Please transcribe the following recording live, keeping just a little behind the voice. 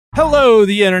Hello,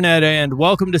 the internet, and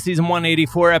welcome to season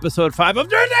 184, episode 5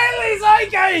 of The Daily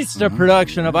Zeitgeist, a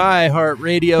production of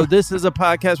iHeartRadio. This is a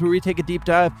podcast where we take a deep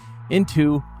dive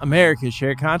into America's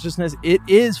shared consciousness. It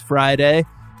is Friday,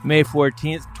 May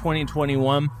 14th,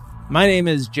 2021. My name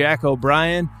is Jack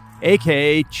O'Brien,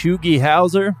 a.k.a. Chugi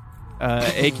Hauser,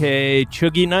 a.k.a.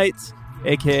 Chuggy Knights,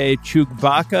 a.k.a.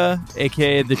 Chugbaka,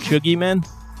 a.k.a. the Chuggy Men,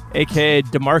 a.k.a.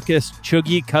 DeMarcus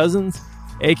Chuggy Cousins,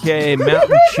 a.k.a.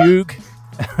 Mountain Chug,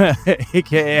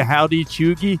 a.k.a. Howdy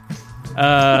Chugi,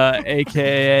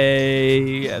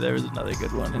 a.k.a. there was another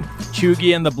good one,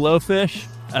 Chugi and the Blowfish,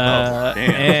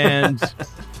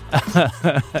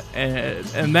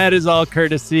 and that is all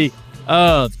courtesy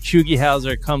of Chugi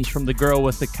Hauser. Comes from the girl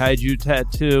with the kaiju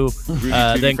tattoo,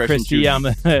 then Christy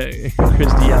Yamaguchi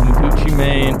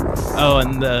Main,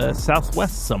 and the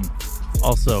Southwest some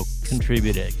also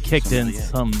contributed, kicked in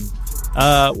some.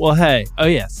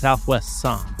 Southwest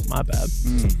Som. My bad.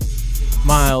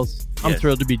 Miles, I'm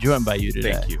thrilled to be joined by you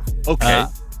today. Thank you. Okay.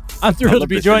 I'm thrilled to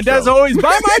be joined, as always,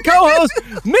 by my co-host,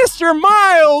 Mr.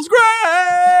 Miles Gray!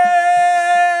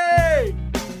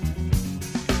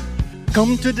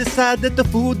 Come to decide that the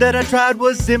food that I tried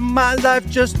was in my life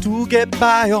just to get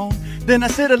by on. Then I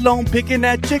sit alone picking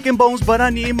at chicken bones, but I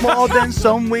need more than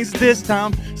some wings this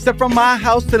time. Step from my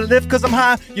house to the lift cause I'm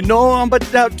high. You know I'm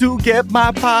but out to get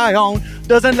my pie on.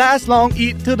 Doesn't last long,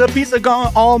 eat till the pizza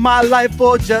gone. All my life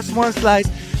for just one slice.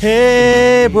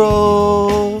 Hey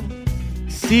bro,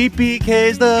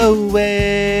 CPK's the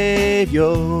wave,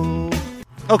 yo.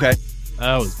 Okay.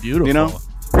 That was beautiful. You know,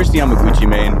 Christy Yamaguchi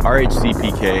Main,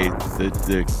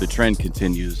 RHCPK, the trend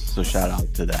continues, so shout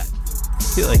out to that. I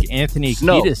feel like Anthony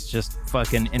Kiedis just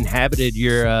fucking inhabited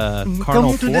your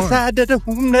carnal form. I mean,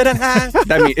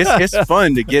 it's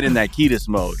fun to get in that Kiedis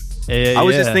mode. I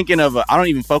was just thinking of, I don't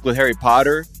even fuck with Harry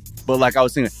Potter, but like I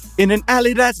was thinking, in an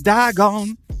alley that's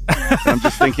Diagon. I'm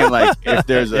just thinking like, if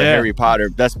there's a Harry Potter,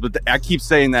 I keep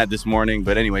saying that this morning,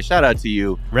 but anyway, shout out to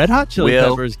you. Red Hot Chili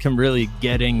Peppers can really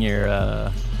get in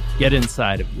your... get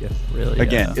inside of you, really.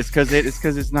 Again, it's because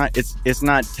it's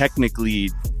not technically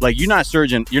like you're not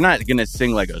gonna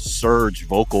sing like a surge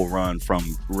vocal run from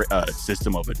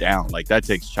System of a Down. Like that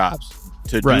takes chops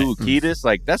to do Kiedis.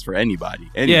 Like that's for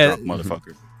anybody, drunk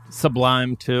motherfucker.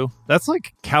 Sublime too. That's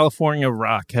like California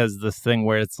Rock has this thing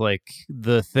where it's like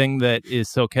the thing that is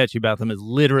so catchy about them is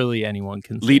literally anyone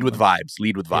can lead with vibes.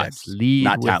 Yes, lead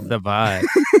not with talent. the vibe.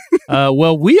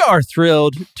 Well, we are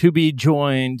thrilled to be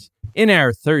joined in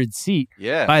our third seat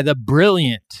by the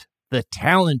brilliant, the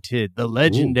talented, the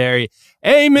legendary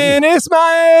Ayman Ismail.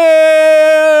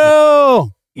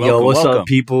 Yo, what's up,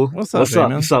 people? What's up?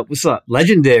 What's up?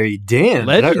 Legendary, damn.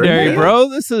 Legendary, bro.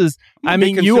 This is. I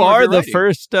mean, you are the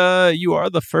first. You are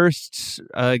the first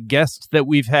guest that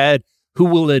we've had who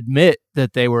will admit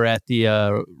that they were at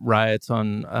the riots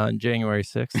on January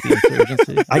 6th, the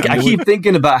insurgency. I keep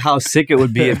thinking about how sick it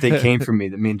would be if they came for me.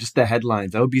 I mean, just the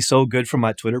headlines. That would be so good for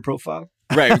my Twitter profile.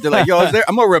 Right. They're like, yo, I'm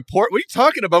going to report. What are you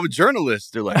talking about with journalists?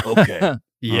 They're like, okay.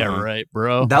 Yeah, right,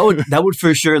 bro. That would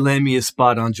for sure land me a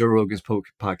spot on Joe Rogan's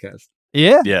podcast.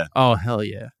 Yeah? Yeah. Oh, hell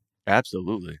yeah.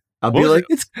 Absolutely. I'll be like,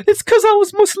 it's because I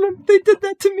was Muslim. They did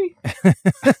that to me.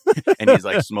 And he's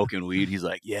like smoking weed. He's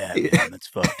like, yeah, man, that's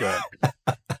fucked up.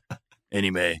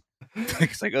 Anyway.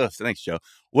 It's like, oh, thanks, Joe.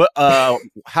 What?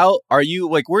 How are you?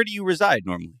 Like, where do you reside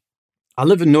normally? I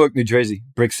live in Newark, New Jersey,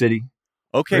 Brick City.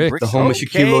 Okay, the home of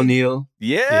Shaquille O'Neal.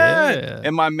 Yeah.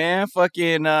 And my man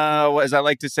fucking, as I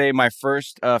like to say, my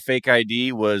first fake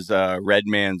ID was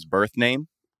Redman's birth name,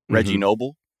 Reggie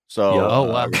Noble.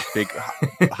 So big,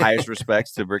 highest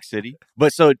respects to Brick City.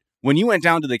 But so when you went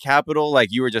down to the Capitol, like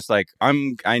you were just like,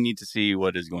 I need to see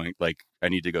what is going, like, I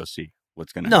need to go see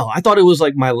what's going to happen. No, I thought it was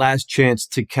like my last chance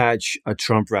to catch a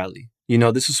Trump rally. You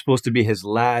know, this was supposed to be his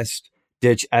last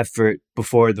ditch effort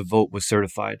before the vote was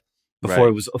certified. Before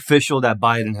it was official that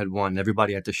Biden had won,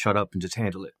 everybody had to shut up and just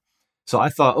handle it. So I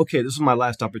thought, okay, this was my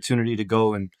last opportunity to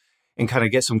go and kind of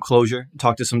get some closure,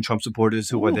 talk to some Trump supporters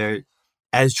who were there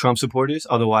as Trump supporters.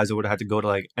 Otherwise, I would have had to go to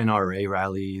like NRA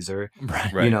rallies or,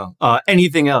 you know,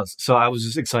 anything else. So I was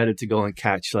just excited to go and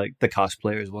catch like the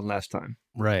cosplayers one last time.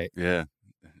 Right. Yeah.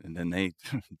 And then they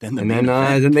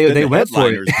went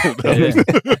for it.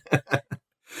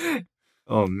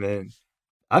 Oh, man.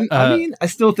 I mean, I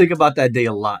still think about that day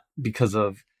a lot because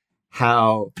of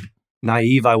how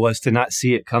naive I was to not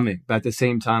see it coming. But at the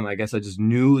same time, I guess I just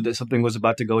knew that something was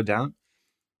about to go down.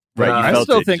 Right. I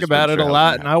still think about it a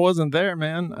lot, and I wasn't there,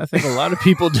 man. I think a lot of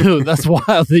people do. That's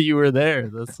wild that you were there.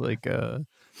 That's like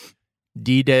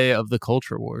D-Day of the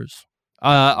culture wars.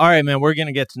 All right, man, we're going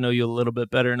to get to know you a little bit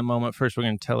better in a moment. First, we're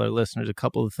going to tell our listeners a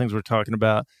couple of things we're talking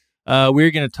about.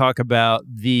 We're going to talk about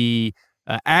the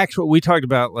we talked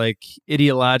about like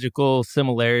ideological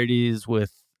similarities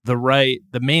with the right,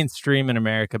 the mainstream in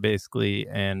America, basically,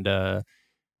 and the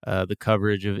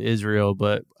coverage of Israel.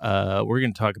 But we're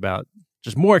going to talk about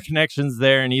just more connections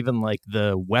there, and even like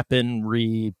the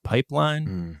weaponry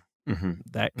pipeline,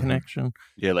 that connection.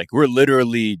 Yeah, like we're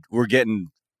getting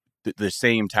the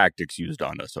same tactics used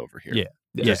on us over here.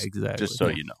 Yeah, exactly. Just so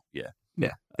you know.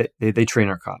 Yeah. They train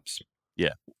our cops.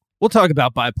 Yeah. We'll talk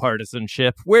about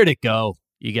bipartisanship. Where'd it go,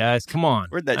 you guys? Come on.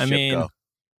 Where'd that ship go?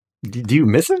 Do you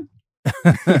miss it?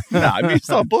 No, I mean, it's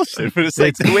all bullshit, but it's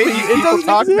like the way people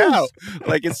talk now.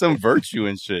 Like it's some virtue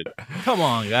and shit. Come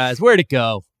on, guys. Where'd it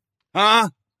go? Huh?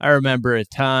 I remember a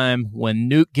time when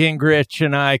Newt Gingrich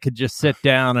and I could just sit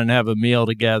down and have a meal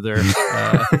together.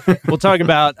 We'll talk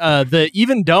about the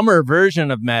even dumber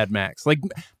version of Mad Max. Like,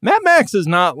 Mad Max is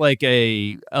not like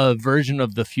a version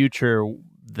of the future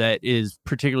that is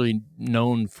particularly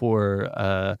known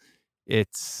for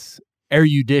its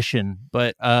erudition,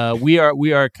 but we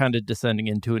are kind of descending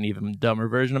into an even dumber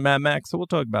version of Mad Max. So we'll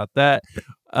talk about that.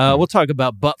 We'll talk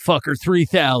about Buttfucker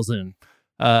 3000.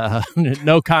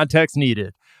 No context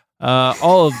needed.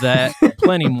 All of that,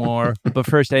 plenty more. But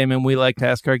first, Eamon, we like to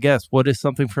ask our guests, what is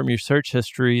something from your search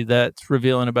history that's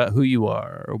revealing about who you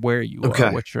are or where you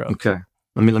are, what you're up to? Okay.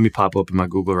 Let me pop open my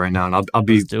Google right now, and I'll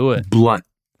be blunt.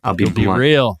 I'll be blunt. Be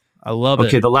real. I love it.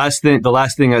 Okay, the last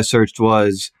thing I searched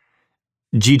was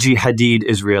Gigi Hadid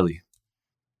Israeli.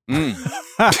 The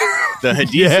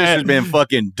Hadid sisters been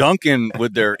fucking dunking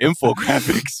with their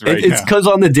infographics right now. It's because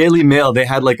on the Daily Mail, they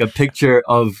had like a picture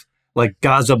of like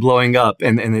Gaza blowing up,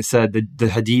 and it said the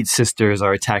Hadid sisters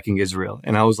are attacking Israel.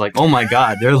 And I was like, oh my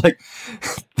God,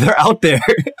 they're out there.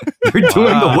 They're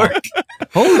doing the work.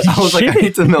 Holy I was shit. like, I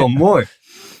need to know more.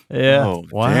 Yeah. Oh,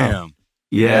 wow. Damn.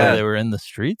 Yeah. They were in the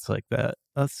streets like that.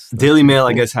 That's Daily Mail,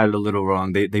 I guess, had it a little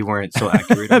wrong. They weren't so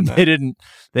accurate on that. They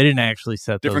didn't actually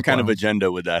set different kind of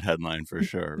agenda with that headline for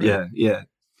sure. Right? Yeah.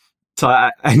 So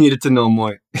I needed to know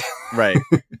more. Right.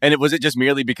 And was it just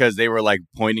merely because they were like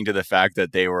pointing to the fact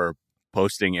that they were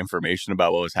posting information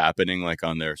about what was happening like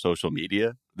on their social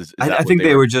media? I think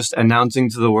they were just announcing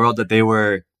to the world that they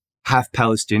were half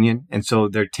Palestinian, and so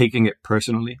they're taking it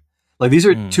personally. Like these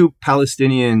are two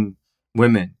Palestinian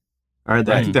women. I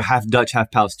think they're half Dutch, half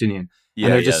Palestinian. Yeah,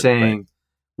 and they're just saying,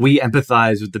 we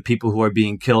empathize with the people who are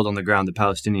being killed on the ground, the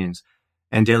Palestinians.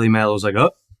 And Daily Mail was like,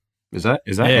 oh, is that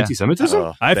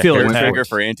anti-Semitism? I feel the trigger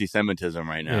for anti-Semitism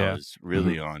right now is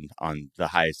really on the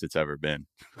highest it's ever been.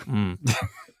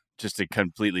 Just to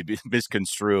completely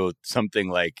misconstrue something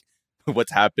like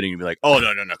what's happening and be like, oh,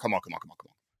 no, come on.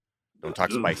 Don't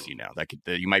talk spicy now.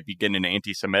 You might be getting into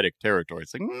anti-Semitic territory.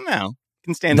 It's like, no.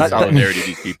 Can stand in solidarity with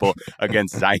these people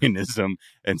against Zionism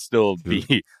and still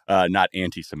be not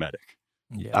anti-Semitic.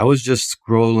 Yeah. I was just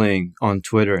scrolling on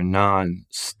Twitter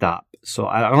non-stop. So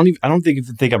I don't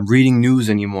think I'm reading news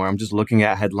anymore. I'm just looking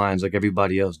at headlines like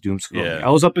everybody else, doom scrolling. Yeah.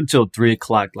 I was up until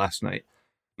 3:00 last night,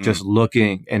 just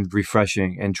looking and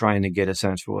refreshing and trying to get a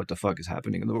sense for what the fuck is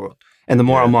happening in the world. And the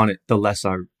more I'm on it, the less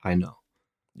I know.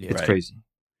 It's crazy.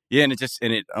 Yeah, and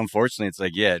it unfortunately, it's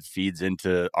like, it feeds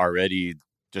into already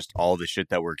just all the shit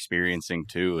that we're experiencing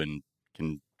too, and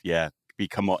can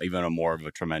become even a more of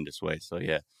a tremendous way. So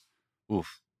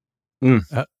oof.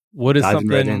 What is Diving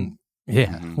right something?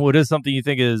 in. What is something you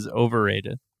think is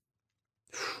overrated?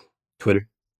 Twitter.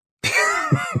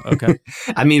 Okay.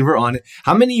 I mean, we're on it.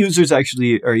 How many users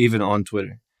actually are even on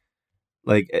Twitter?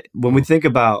 Like when we think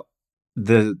about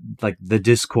the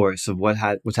discourse of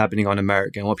what's happening on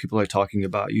America and what people are talking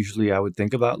about, usually I would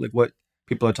think about like what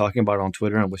people are talking about on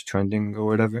Twitter and what's trending or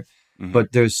whatever.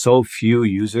 But there's so few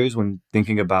users when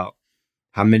thinking about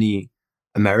how many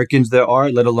Americans there are,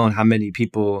 let alone how many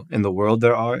people in the world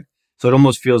there are. So it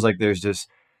almost feels like there's just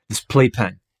this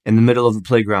playpen in the middle of the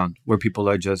playground where people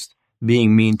are just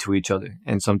being mean to each other.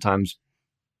 And sometimes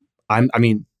I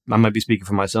might be speaking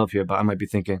for myself here, but I might be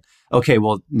thinking, okay,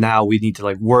 well now we need to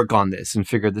like work on this and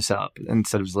figure this out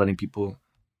instead of just letting people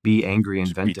be angry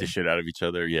and venting. Beat the shit out of each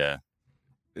other. Yeah.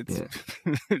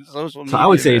 Social media, so I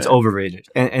would say it's overrated,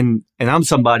 and I'm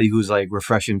somebody who's like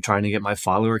refreshing, trying to get my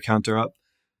follower counter up.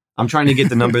 I'm trying to get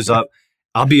the numbers up.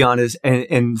 I'll be honest, and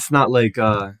it's not like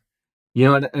and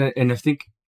I think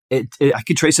I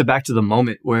could trace it back to the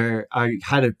moment where I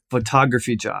had a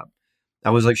photography job.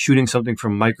 I was like shooting something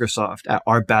from Microsoft at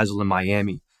Art Basel in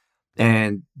Miami,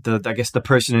 and I guess the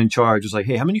person in charge was like,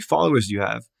 "Hey, how many followers do you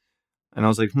have?" And I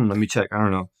was like, "Let me check. I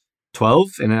don't know,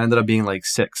 12," and it ended up being like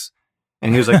 6.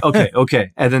 And he was like,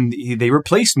 okay. And then they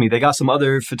replaced me. They got some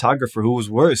other photographer who was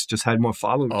worse, just had more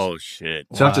followers. Oh, shit.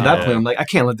 So after that point, I'm like, I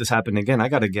can't let this happen again. I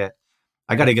gotta get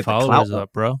the followers clout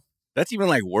up, bro. That's even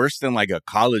like worse than like a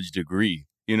college degree.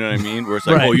 You know what I mean? Where it's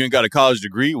like, oh, you ain't got a college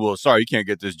degree? Well, sorry, you can't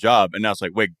get this job. And now it's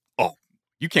like, wait,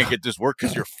 you can't get this work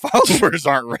because your followers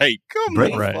aren't right. Come the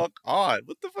fuck on.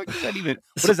 What the fuck does that even?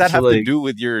 What does that have to do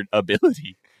with your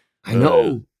ability? I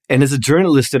know. And as a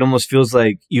journalist, it almost feels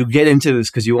like you get into this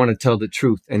because you want to tell the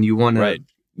truth and you want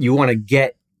to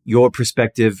get your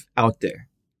perspective out there,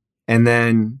 and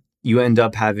then you end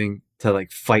up having to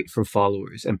like fight for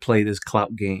followers and play this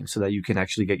clout game so that you can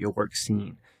actually get your work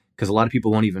seen. Because a lot of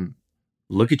people won't even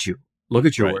look at your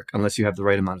work unless you have the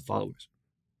right amount of followers.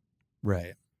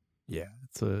 Right. Yeah.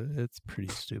 It's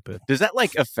pretty stupid. Does that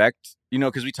like affect,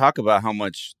 because we talk about how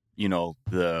much,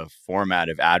 the format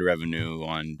of ad revenue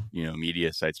on,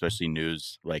 media sites, especially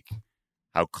news, like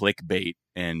how clickbait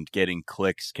and getting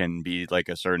clicks can be like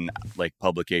a certain like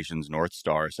publication's North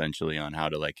Star essentially on how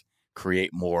to like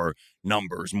create more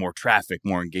numbers, more traffic,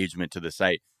 more engagement to the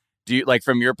site. Do you like,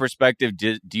 from your perspective,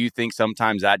 do you think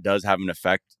sometimes that does have an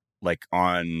effect like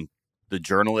on the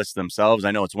journalists themselves?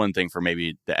 I know it's one thing for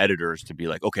maybe the editors to be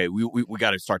like, okay, we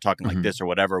got to start talking like this or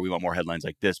whatever. We want more headlines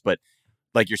like this. But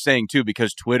like you're saying too,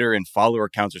 because Twitter and follower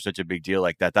counts are such a big deal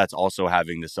like that, that's also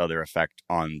having this other effect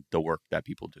on the work that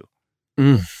people do.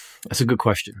 That's a good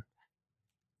question.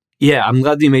 Yeah, I'm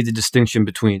glad you made the distinction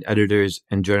between editors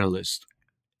and journalists.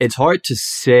 It's hard to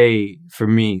say for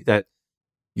me that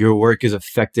your work is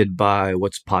affected by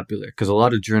what's popular, because a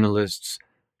lot of journalists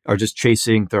are just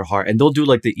chasing their heart, and they'll do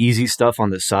like the easy stuff on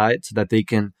the side so that they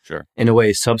can, in a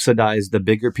way, subsidize the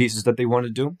bigger pieces that they want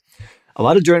to do. A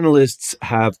lot of journalists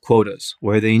have quotas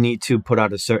where they need to put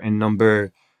out a certain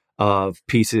number of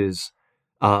pieces.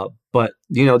 But,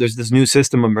 there's this new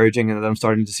system emerging and that I'm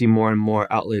starting to see more and more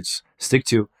outlets stick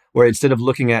to, where instead of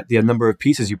looking at the number of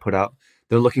pieces you put out,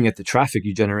 they're looking at the traffic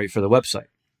you generate for the website.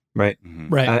 Right.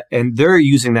 Right. And they're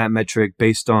using that metric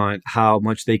based on how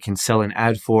much they can sell an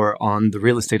ad for on the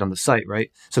real estate on the site.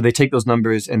 Right. So they take those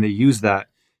numbers and they use that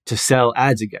to sell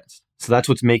ads against. So that's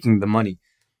what's making the money.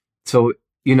 So,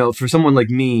 for someone like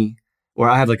me, where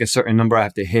I have like a certain number I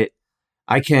have to hit,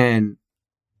 I can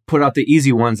put out the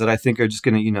easy ones that I think are just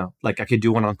going to, like I could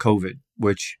do one on COVID,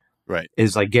 which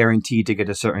is like guaranteed to get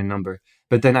a certain number.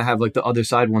 But then I have like the other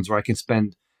side ones where I can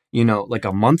spend, like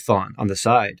a month on the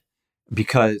side,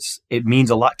 because it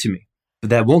means a lot to me. But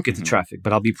that won't get the traffic,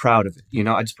 but I'll be proud of it.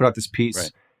 I just put out this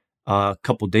piece a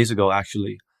couple of days ago,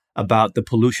 actually, about the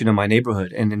pollution in my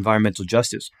neighborhood and environmental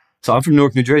justice. So I'm from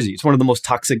Newark, New Jersey. It's one of the most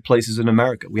toxic places in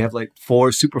America. We have like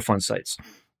 4 Superfund sites,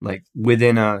 like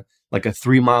within a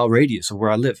 3-mile radius of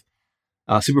where I live.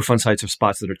 Superfund sites are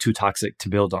spots that are too toxic to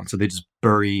build on. So they just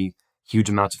bury huge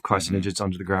amounts of carcinogens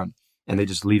under the ground and they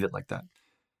just leave it like that.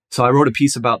 So I wrote a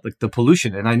piece about like the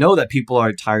pollution, and I know that people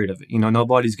are tired of it.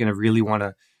 Nobody's going to really want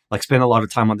to like spend a lot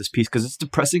of time on this piece because it's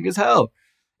depressing as hell.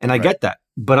 And I get that,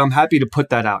 but I'm happy to put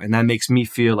that out. And that makes me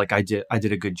feel like I did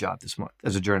a good job this month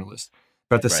as a journalist.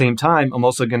 But at the same time, I'm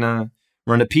also going to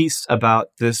run a piece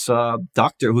about this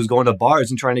doctor who's going to bars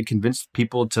and trying to convince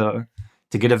people to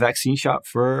get a vaccine shot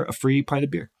for a free pint of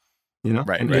beer,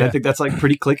 And I think that's like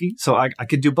pretty clicky. So I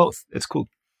could do both. It's cool.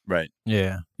 Right.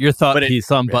 Yeah. Your thought piece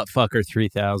on Buttfucker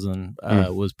 3000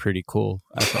 was pretty cool.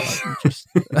 I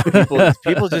thought.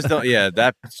 people just don't. Yeah,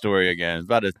 that story again is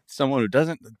about someone who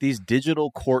doesn't. These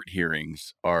digital court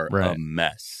hearings are a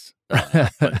mess.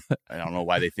 But I don't know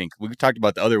why they think. We talked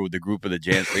about with the group of the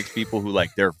Jan 6 people who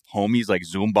like their homies like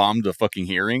Zoom bombed the fucking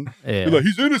hearing. Yeah. They're like,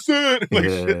 he's innocent. Like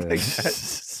shit like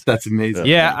that. That's amazing.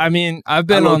 Yeah, I mean, I've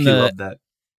been on the. Love that.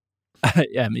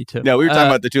 Yeah, me too. No, we were talking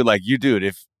about the two. Like, you, dude,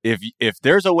 if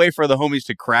there's a way for the homies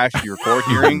to crash your court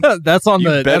hearing, that's on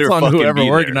whoever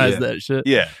organized that shit.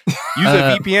 Yeah, use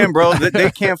a VPN, bro.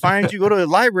 They can't find you. Go to a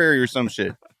library or some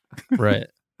shit. Right.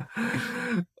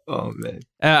 Oh man.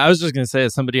 I was just gonna say,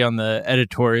 as somebody on the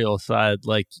editorial side,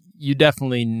 like you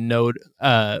definitely know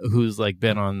who's like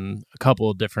been on a couple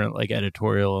of different like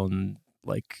editorial and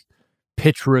like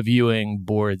pitch reviewing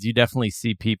boards. You definitely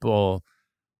see people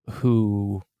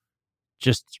who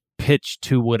just pitch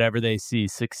to whatever they see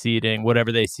succeeding,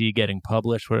 whatever they see getting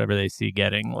published, whatever they see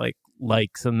getting like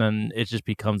likes, and then it just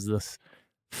becomes this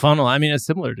funnel. I mean, it's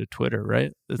similar to Twitter,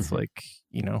 right? It's like,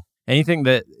 anything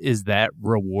that is that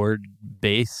reward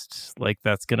based, like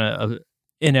that's gonna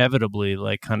inevitably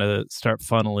like kind of start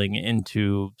funneling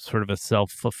into sort of a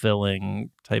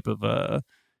self-fulfilling type of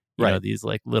you know, these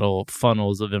like little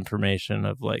funnels of information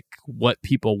of like what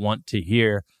people want to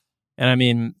hear. And I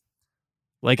mean,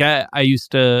 like I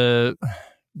used to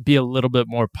be a little bit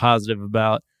more positive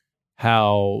about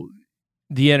how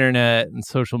the internet and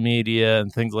social media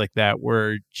and things like that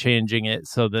were changing it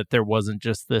so that there wasn't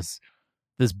just this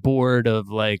this board of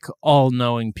like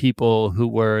all-knowing people who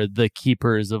were the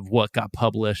keepers of what got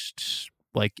published,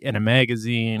 like in a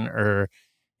magazine or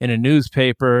in a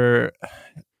newspaper.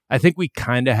 I think we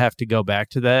kind of have to go back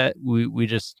to that. We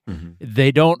just,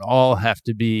 they don't all have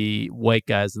to be white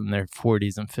guys in their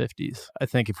 40s and 50s. I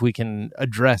think if we can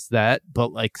address that,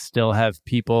 but like still have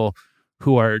people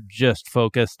who are just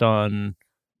focused on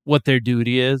what their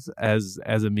duty is as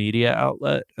a media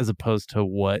outlet, as opposed to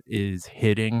what is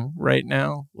hitting right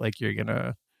now. Like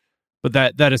but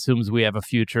that assumes we have a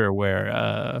future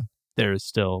where there is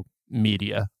still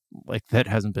media like that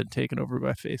hasn't been taken over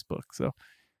by Facebook. So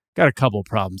got a couple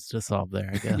problems to solve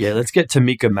there, I guess. Yeah, let's get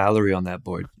Tamika Mallory on that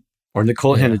board. Or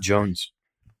Nicole Hannah-Jones.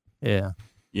 Yeah.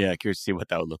 Yeah, curious to see what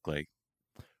that would look like.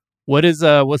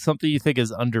 What's something you think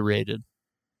is underrated?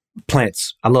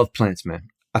 Plants. I love plants, man.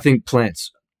 I think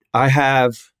plants. I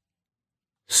have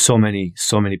so many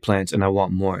plants and I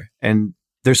want more. And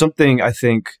there's something I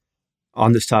think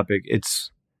on this topic,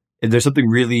 there's something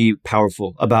really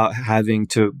powerful about having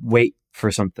to wait for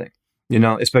something,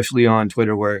 especially on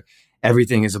Twitter where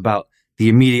everything is about the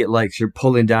immediate likes. You're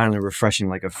pulling down and refreshing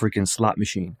like a freaking slot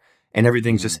machine, and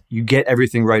everything's just, you get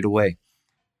everything right away.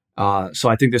 So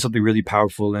I think there's something really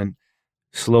powerful in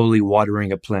slowly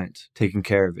watering a plant, taking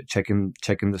care of it, checking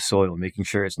the soil, making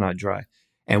sure it's not dry,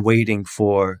 and waiting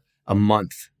for a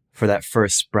month for that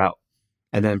first sprout,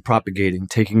 and then propagating,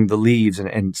 taking the leaves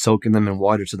and soaking them in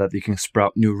water so that they can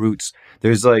sprout new roots.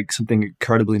 There's like something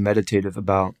incredibly meditative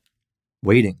about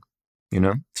waiting,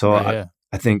 So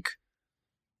I think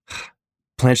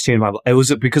plants changed my life. It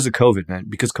was because of COVID, man.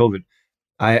 Because COVID,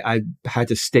 I had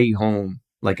to stay home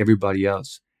like everybody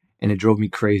else, and it drove me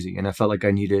crazy. And I felt like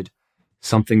I needed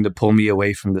something to pull me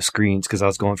away from the screens, because I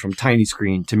was going from tiny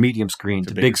screen to medium screen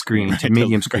to big screen to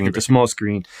medium screen to small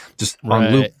screen, just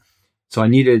on loop. So I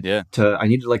needed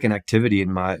like an activity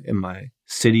in my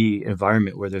city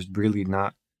environment where there's really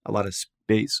not a lot of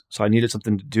space. So I needed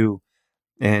something to do,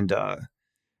 and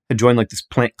I joined like this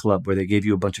plant club where they gave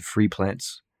you a bunch of free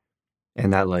plants.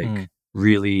 And that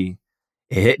really,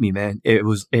 it hit me, man. It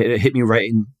hit me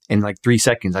right in like 3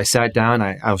 seconds. I sat down,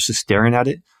 I was just staring at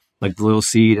it, like the little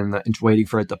seed and waiting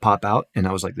for it to pop out. And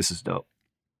I was like, this is dope.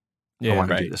 I want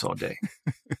to do this all day.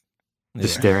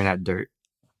 Just staring at dirt.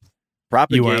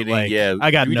 Propagating,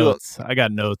 I got notes. I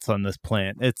got notes on this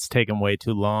plant. It's taken way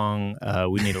too long.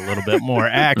 We need a little bit more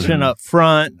action up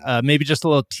front. Maybe just a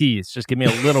little tease. Just give me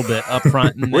a little bit up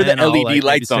front. And where are the LED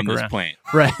lights on this plant?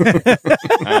 Right.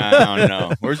 I don't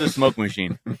know. Where's the smoke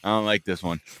machine? I don't like this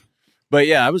one. But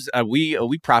yeah,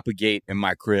 we propagate in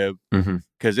my crib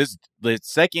because it's the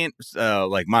second.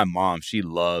 Like my mom, she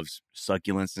loves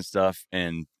succulents and stuff,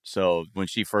 and so when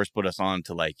she first put us on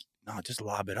to like, no, just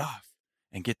lob it off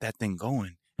and get that thing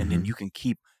going. And then you can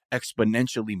keep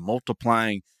exponentially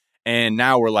multiplying. And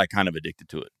now we're like kind of addicted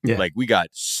to it. Yeah. Like we got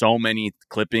so many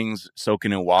clippings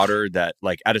soaking in water that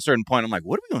like at a certain point, I'm like,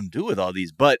 what are we going to do with all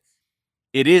these? But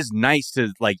it is nice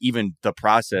to like even the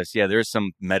process. Yeah, there's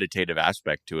some meditative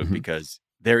aspect to it because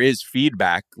there is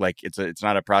feedback. Like it's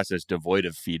not a process devoid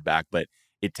of feedback, but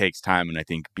it takes time. And I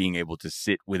think being able to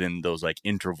sit within those like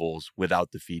intervals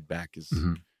without the feedback is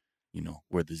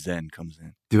where the zen comes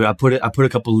in. Dude, I put a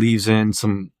couple leaves in,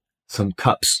 some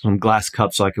cups, some glass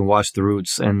cups so I can wash the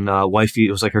roots. And wifey,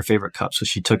 it was like her favorite cup. So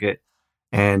she took it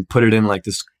and put it in like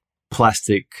this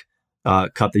plastic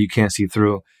cup that you can't see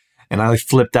through. And I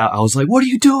flipped out. I was like, what are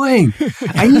you doing?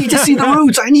 I need to see the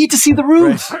roots. I need to see the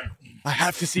roots. Right. I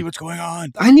have to see what's going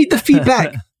on. I need the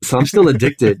feedback. So I'm still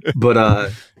addicted,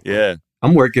 but yeah,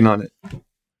 I'm working on it.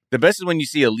 The best is when you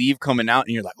see a leaf coming out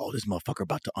and you're like, oh, this motherfucker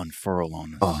about to unfurl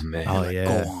on us. Oh, man. Oh, like,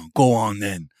 yeah. Go on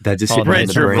then. That just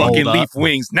spread your fucking leaf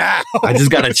wings now. I just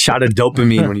got a shot of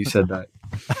dopamine when you said that.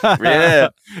 Yeah.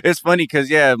 It's funny because,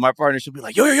 my partner should be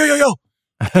like, yo.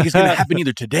 I think it's going to happen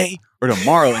either today or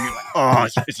tomorrow. And you're like, oh,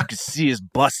 as you can see, it's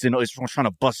busting. It's trying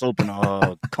to bust open.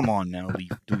 Oh, come on now,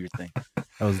 leaf. Do your thing.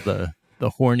 That was the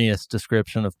horniest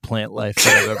description of plant life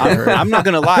that I've ever heard. I'm not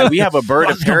gonna lie. We have a bird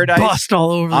of paradise. Bust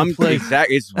all over the place.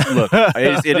 Exactly.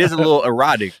 It is a little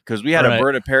erotic because we had a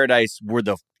bird of paradise where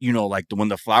when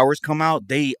the flowers come out,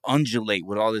 they undulate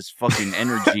with all this fucking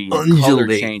energy and color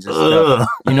change and stuff.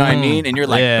 You know what I mean? And you're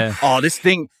like, oh, this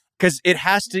thing, because it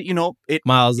has to,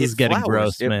 Miles, this is getting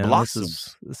gross, man.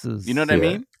 Blossoms. This is. You know what I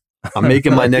mean? I'm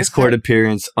making my next court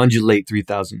appearance. Undulate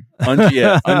 3000.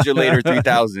 Undulator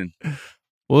 3000.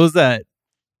 What was that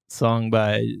song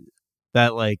by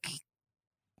that like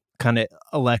kind of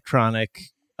electronic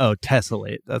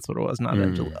tessellate? That's what it was, not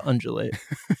undulate.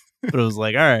 But it was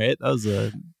like, all right, that was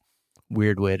a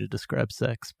weird way to describe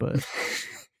sex, but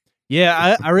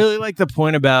yeah, I really like the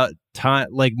point about time,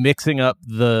 like mixing up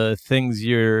the things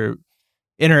you're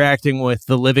interacting with,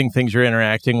 the living things you're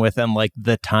interacting with, and like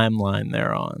the timeline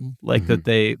they're on, like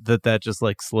that just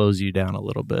like slows you down a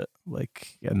little bit.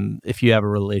 Like, and if you have a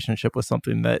relationship with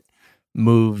something that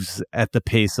moves at the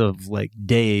pace of like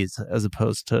days as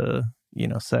opposed to,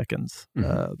 seconds,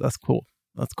 that's cool.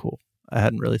 That's cool. I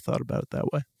hadn't really thought about it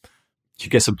that way. You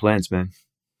get some plans, man.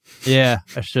 Yeah,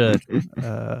 I should.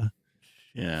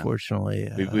 Yeah. Fortunately,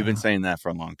 we've been saying that for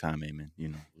a long time, Eamon.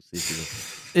 We'll see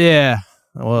if yeah.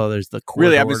 Well, there's the court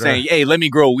really. I've order. been saying, hey, let me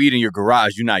grow weed in your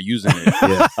garage. You're not using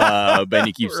it. Ben,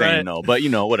 you keep saying no, but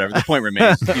whatever. The point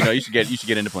remains. You should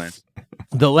get into plans.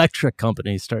 The electric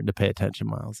company is starting to pay attention,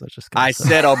 Miles. I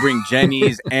said I'll bring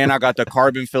Jenny's, and I got the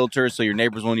carbon filter, so your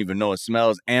neighbors won't even know it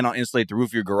smells. And I'll insulate the roof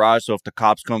of your garage, so if the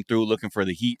cops come through looking for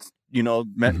the heat,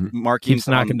 markings, keeps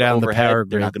knocking down overhead, the power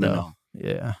grid. They're not going to know.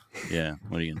 Yeah. Yeah.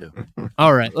 What are you going to do?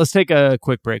 All right. Let's take a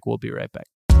quick break. We'll be right back.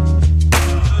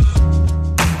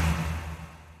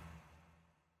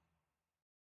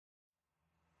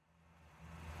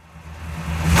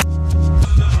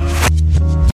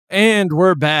 And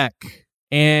we're back.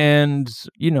 And,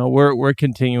 we're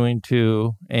continuing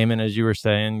to, Eamon, as you were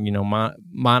saying,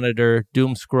 monitor,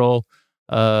 doom scroll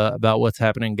about what's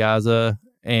happening in Gaza.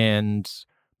 And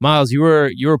Miles, you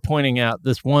were pointing out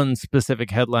this one specific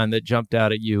headline that jumped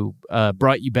out at you,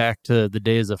 brought you back to the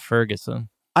days of Ferguson.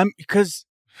 Because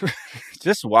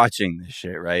just watching this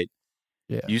shit, right?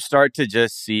 Yeah. You start to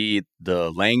just see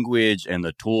the language and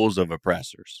the tools of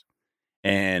oppressors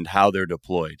and how they're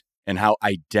deployed and how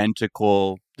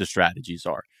identical the strategies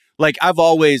are. Like,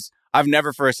 I've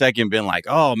never for a second been like,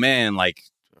 oh man, like,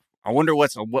 I wonder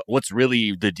what's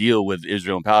really the deal with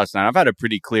Israel and Palestine. I've had a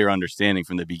pretty clear understanding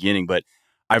from the beginning, but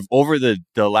over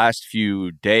the last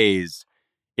few days,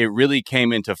 it really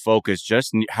came into focus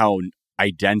just how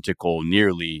identical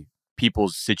nearly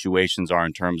people's situations are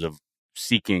in terms of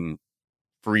seeking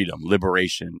freedom,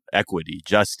 liberation, equity,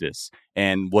 justice,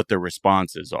 and what the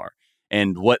responses are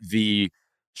and what the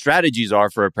strategies are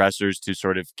for oppressors to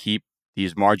sort of keep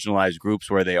these marginalized groups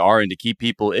where they are and to keep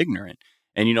people ignorant.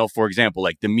 And, for example,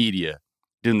 like the media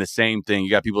doing the same thing. You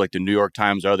got people like the New York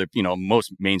Times or other,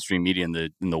 most mainstream media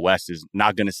in the West is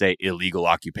not going to say illegal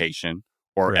occupation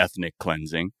or ethnic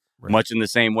cleansing, much in the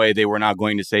same way they were not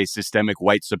going to say systemic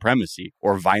white supremacy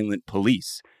or violent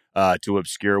police to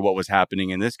obscure what was happening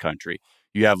in this country.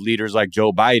 You have leaders like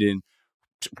Joe Biden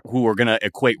who are going to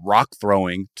equate rock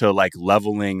throwing to like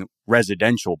leveling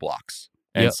residential blocks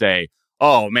and say,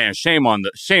 "Oh man, shame on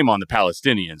the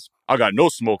Palestinians. I got no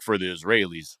smoke for the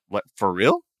Israelis." What, for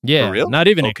real? Yeah, for real? Not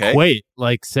even equate,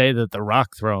 like say that the rock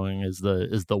throwing is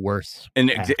the worst.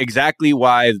 And exactly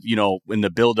why, in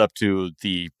the build up to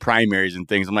the primaries and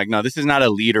things, I'm like, no, this is not a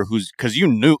leader because you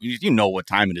know what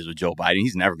time it is with Joe Biden.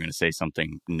 He's never going to say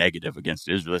something negative against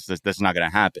Israel. That's not going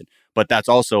to happen. But that's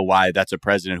also why that's a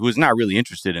president who is not really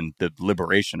interested in the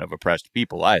liberation of oppressed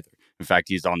people either. In fact,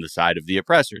 he's on the side of the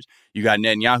oppressors. You got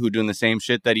Netanyahu doing the same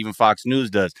shit that even Fox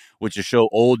News does, which is show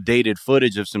old dated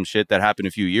footage of some shit that happened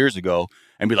a few years ago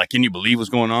and be like, can you believe what's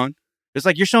going on? It's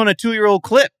like you're showing a 2-year-old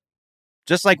clip.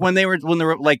 Just like when they were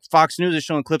like Fox News is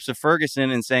showing clips of Ferguson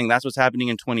and saying that's what's happening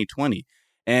in 2020.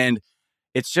 And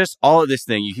it's just all of this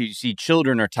thing. You see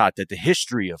children are taught that the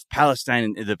history of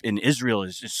Palestine in Israel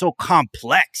is just so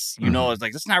complex. It's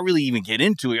like, let's not really even get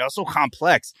into it. It's so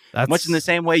complex. Much in the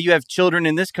same way you have children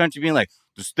in this country being like,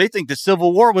 they think the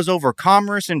Civil War was over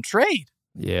commerce and trade.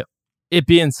 Yeah. It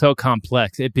being so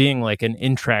complex, it being like an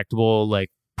intractable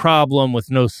like problem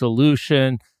with no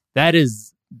solution. That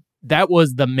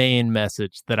was the main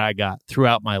message that I got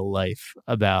throughout my life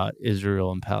about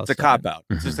Israel and Palestine. It's a cop-out.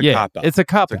 It's just a cop-out. It's a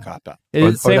cop-out. It's a cop-out.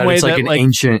 It's the same way it's like that, an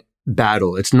ancient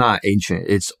battle. It's not ancient.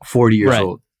 It's 40 years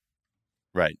old.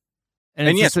 Right.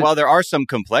 And yes, while there are some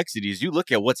complexities, you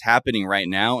look at what's happening right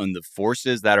now and the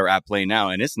forces that are at play now,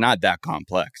 and it's not that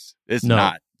complex. It's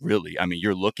not really. I mean,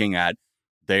 you're looking at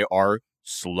they are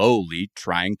slowly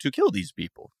trying to kill these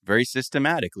people very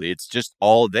systematically. It's just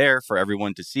all there for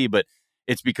everyone to see, but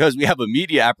it's because we have a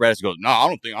media apparatus that goes, no, I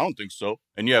don't think so.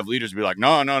 And you have leaders be like,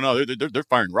 no, they're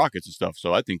firing rockets and stuff.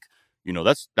 So I think,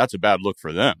 that's a bad look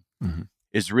for them. Mm-hmm.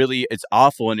 It's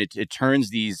awful. And it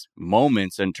turns these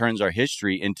moments and turns our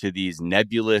history into these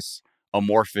nebulous,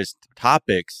 amorphous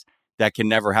topics that can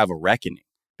never have a reckoning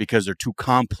because they're too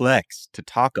complex to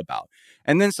talk about.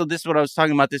 And then, so this is what I was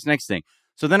talking about, this next thing.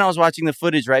 So then I was watching the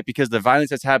footage, right? Because the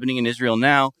violence that's happening in Israel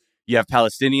now, you have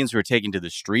Palestinians who are taking to the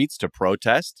streets to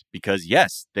protest because,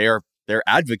 yes, they're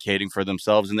advocating for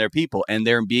themselves and their people, and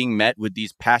they're being met with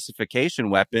these pacification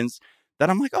weapons that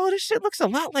I'm like, oh, this shit looks a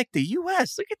lot like the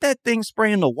U.S. Look at that thing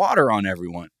spraying the water on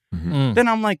everyone. Mm-hmm. Then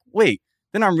I'm like, wait,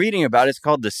 Then I'm reading about it. It's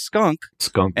called the skunk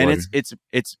water. And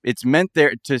it's meant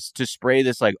there to spray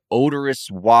this like odorous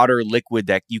water liquid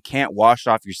that you can't wash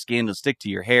off your skin. It'll stick to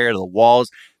your hair, to the walls.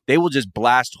 They will just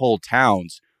blast whole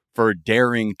towns for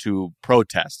daring to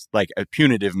protest, like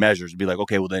punitive measures. Be like,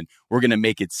 okay, well then we're going to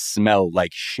make it smell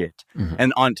like shit. Mm-hmm.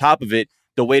 And on top of it,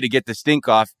 the way to get the stink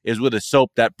off is with a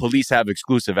soap that police have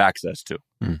exclusive access to.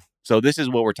 Mm. So this is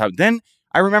what we're talking. Then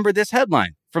I remember this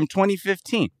headline from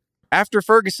 2015. After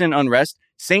Ferguson unrest,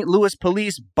 St. Louis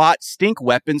police bought stink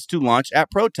weapons to launch at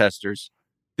protesters.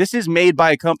 This is made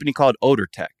by a company called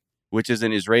OdorTech, which is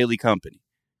an Israeli company.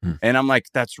 Mm. And I'm like,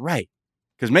 that's right.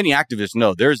 Because many activists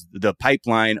know there's the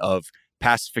pipeline of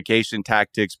pacification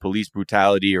tactics, police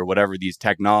brutality, or whatever these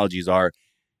technologies are.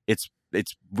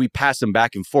 We pass them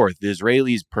back and forth. The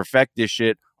Israelis perfect this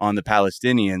shit on the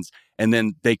Palestinians, and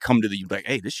then they come to the like,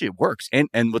 hey, this shit works. And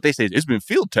what they say is it's been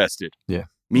field tested. Yeah.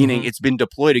 Meaning it's been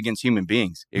deployed against human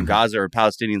beings in Gaza or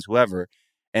Palestinians, whoever.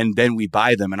 And then we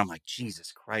buy them. And I'm like,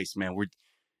 Jesus Christ, man, we're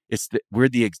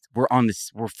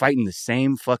fighting the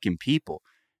same fucking people.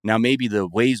 Now, maybe the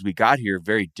ways we got here are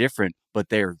very different, but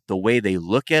they're the way they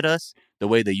look at us, the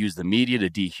way they use the media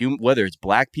to whether it's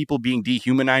black people being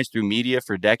dehumanized through media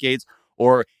for decades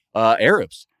or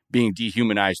Arabs being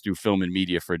dehumanized through film and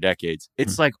media for decades.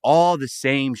 It's like all the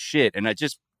same shit. And it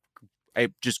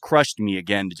just crushed me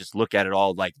again to just look at it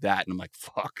all like that. And I'm like,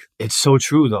 fuck. It's so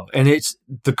true, though. And it's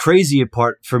the crazy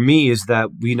part for me is that,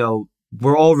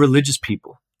 we're all religious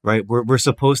people, right? We're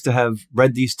supposed to have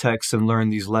read these texts and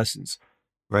learned these lessons,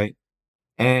 right?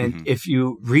 And if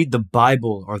you read the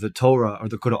Bible or the Torah or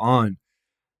the Quran,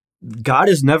 God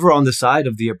is never on the side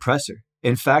of the oppressor.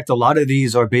 In fact, a lot of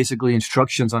these are basically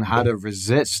instructions on how to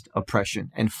resist oppression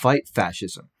and fight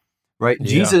fascism, right? Yeah.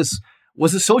 Jesus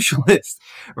was a socialist,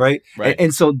 right?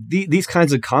 And so these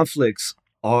kinds of conflicts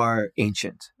are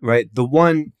ancient, right? The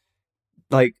one,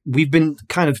 like, we've been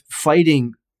kind of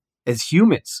fighting as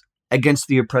humans against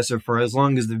the oppressor for as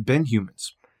long as they've been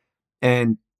humans.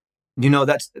 And,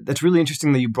 that's really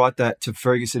interesting that you brought that to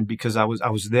Ferguson, because I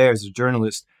was there as a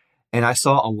journalist and I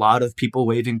saw a lot of people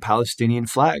waving Palestinian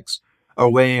flags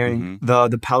or wearing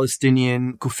the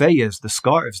Palestinian kufayas, the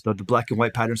scarves, the black and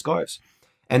white pattern scarves.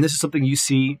 And this is something you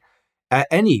see at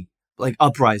any like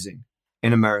uprising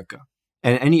in America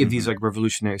and any of these like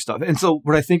revolutionary stuff. And so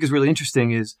what I think is really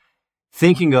interesting is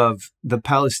thinking of the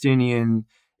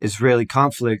Palestinian-Israeli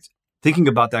conflict, thinking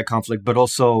about that conflict, but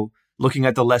also looking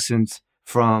at the lessons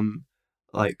from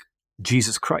like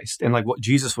Jesus Christ and like what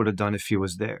Jesus would have done if he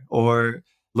was there, or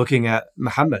looking at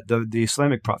Muhammad, the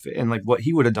Islamic prophet, and like what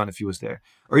he would have done if he was there,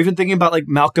 or even thinking about like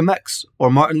Malcolm X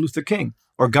or Martin Luther King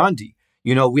or Gandhi.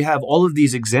 We have all of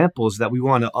these examples that we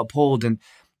want to uphold and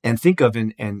think of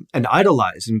and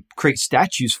idolize and create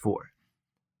statues for.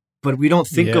 But we don't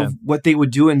think of what they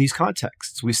would do in these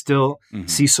contexts. We still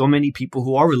see so many people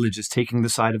who are religious taking the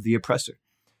side of the oppressor.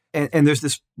 And there's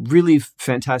this really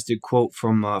fantastic quote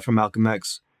from Malcolm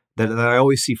X that I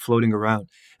always see floating around.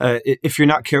 If you're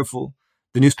not careful,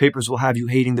 the newspapers will have you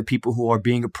hating the people who are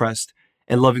being oppressed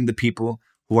and loving the people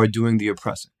who are doing the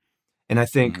oppressing. And I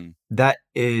think that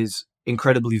is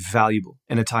incredibly valuable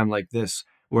in a time like this,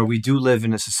 where we do live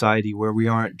in a society where we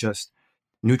aren't just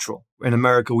neutral. In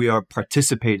America, we are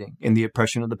participating in the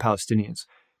oppression of the Palestinians.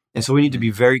 And so we need to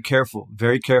be very careful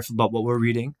about what we're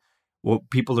reading, what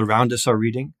people around us are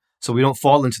reading, so we don't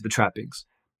fall into the trappings,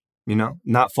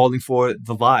 not falling for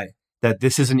the lie that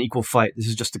this is an equal fight, this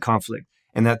is just a conflict,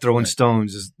 and that throwing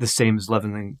stones is the same as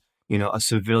leveling, a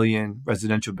civilian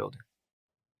residential building.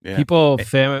 Yeah. People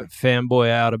fanboy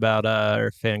out about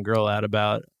or fangirl out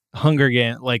about Hunger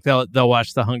Games. Like they'll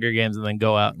watch the Hunger Games and then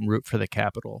go out and root for the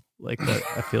Capitol. Like that,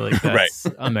 I feel like that's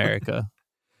America.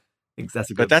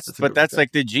 But that's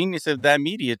like the genius of that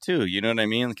media too. You know what I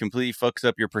mean? It completely fucks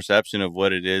up your perception of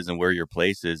what it is and where your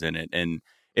place is in it. And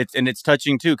it's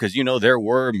touching too, because there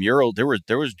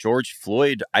was George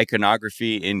Floyd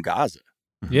iconography in Gaza.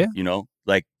 Yeah.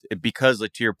 Because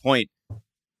to your point,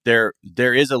 there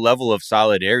is a level of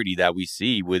solidarity that we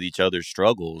see with each other's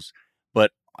struggles,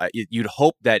 but you'd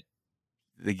hope that,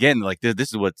 again, like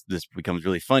this becomes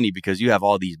really funny, because you have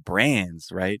all these brands,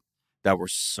 right, that were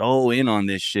so in on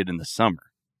this shit in the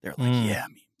summer. They're like,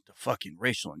 the fucking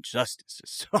racial injustice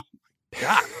is oh my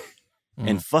God.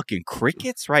 And fucking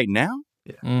crickets right now,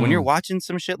 when you're watching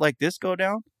some shit like this go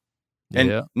down,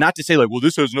 and not to say like, well,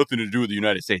 this has nothing to do with the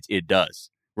United States. It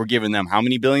does. We're giving them how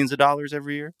many billions of dollars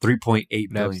every year? 3.8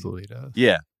 billion. Absolutely does.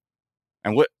 Yeah.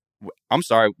 And I'm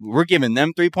sorry, we're giving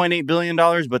them $3.8 billion,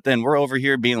 but then we're over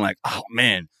here being like, oh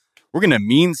man, we're going to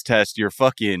means test your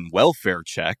fucking welfare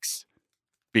checks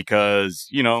because,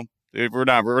 we're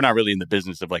not really in the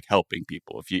business of like helping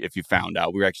people. If you found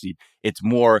out, it's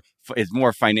more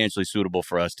financially suitable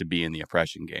for us to be in the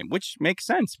oppression game, which makes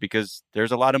sense because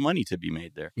there's a lot of money to be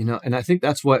made there. And I think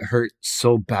that's what hurt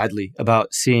so badly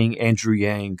about seeing Andrew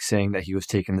Yang saying that he was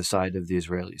taking the side of the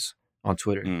Israelis on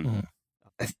Twitter.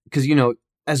 Because,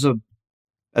 as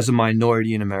a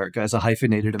minority in America, as a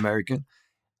hyphenated American,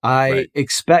 I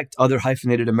expect other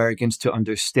hyphenated Americans to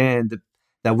understand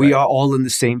that we are all in the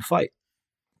same fight.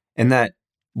 And that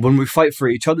when we fight for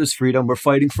each other's freedom, we're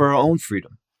fighting for our own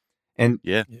freedom. And,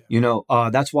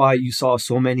 that's why you saw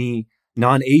so many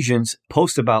non-Asians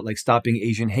post about like stopping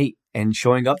Asian hate and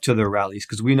showing up to their rallies,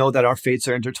 because we know that our fates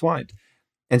are intertwined.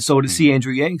 And so to see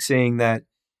Andrew Yang saying that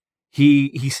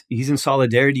he's in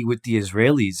solidarity with the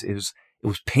Israelis, it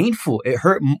was painful. It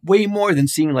hurt way more than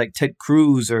seeing like Ted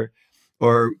Cruz or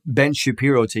Ben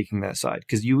Shapiro taking that side,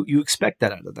 because you expect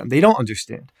that out of them. They don't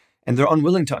understand, and they're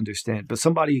unwilling to understand. But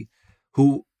somebody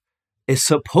who is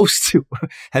supposed to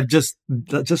have just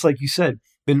like you said,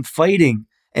 been fighting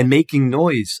and making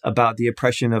noise about the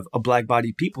oppression of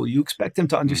black-bodied people, you expect them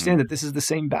to understand that this is the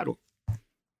same battle.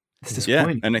 It's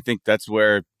disappointing. Yeah, and I think that's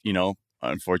where,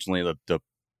 unfortunately, the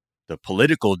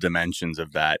political dimensions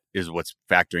of that is what's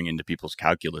factoring into people's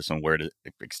calculus on where to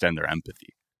extend their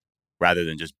empathy, rather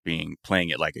than just playing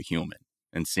it like a human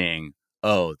and seeing,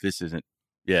 oh, this isn't,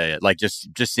 like just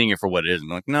seeing it for what it is. And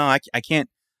like, no, I can't.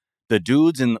 The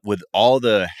dudes with all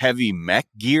the heavy mech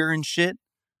gear and shit,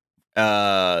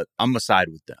 I'm gonna side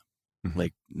with them.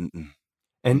 Like,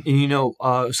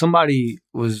 and somebody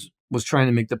was trying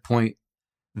to make the point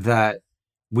that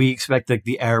we expect like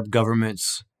the Arab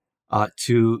governments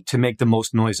to make the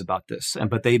most noise about this,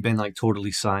 but they've been like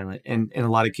totally silent, and in a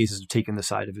lot of cases have taken the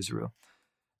side of Israel.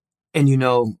 And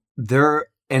they're,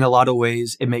 in a lot of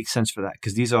ways, it makes sense for that,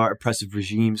 because these are oppressive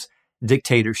regimes,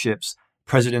 dictatorships,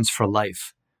 presidents for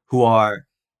life, who are,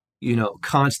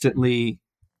 constantly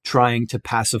trying to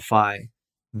pacify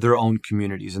their own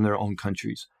communities and their own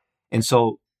countries. And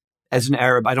so, as an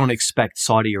Arab, I don't expect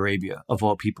Saudi Arabia, of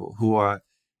all people, who are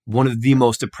one of the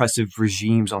most oppressive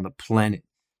regimes on the planet,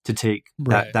 to take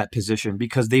that position,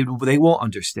 because they won't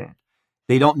understand.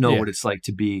 They don't know what it's like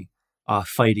to be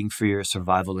fighting for your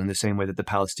survival in the same way that the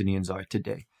Palestinians are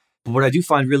today. But what I do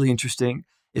find really interesting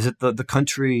is that the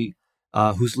country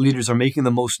whose leaders are making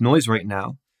the most noise right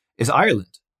now is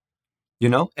Ireland,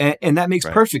 and that makes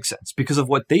perfect sense because of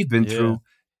what they've been through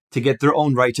to get their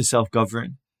own right to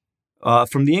self-govern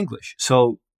from the English.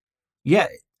 So,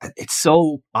 it's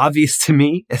so obvious to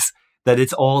me that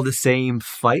it's all the same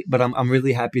fight, but I'm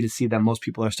really happy to see that most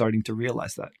people are starting to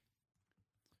realize that.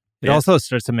 It also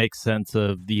starts to make sense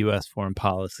of the U.S. foreign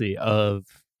policy of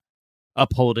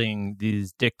upholding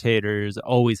these dictators,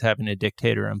 always having a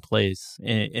dictator in place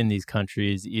in these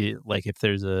countries. Like if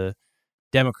there's a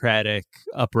democratic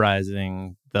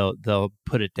uprising, they'll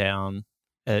put it down,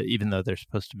 even though they're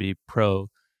supposed to be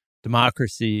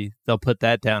pro-democracy. They'll put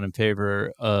that down in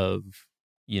favor of,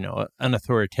 an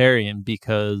authoritarian,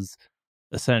 because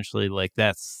essentially like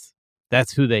that's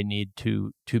who they need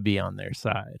to be on their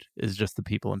side, is just the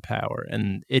people in power.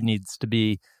 And it needs to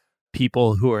be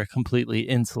people who are completely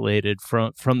insulated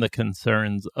from the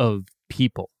concerns of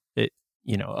people,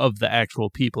 of the actual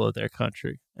people of their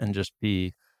country, and just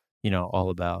be, all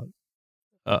about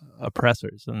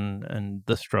oppressors and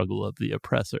the struggle of the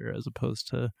oppressor, as opposed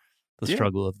to the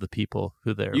struggle of the people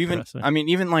who they're oppressing.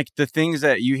 Even like the things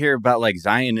that you hear about like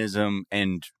Zionism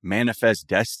and manifest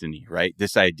destiny, right?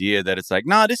 This idea that it's like,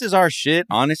 nah, this is our shit,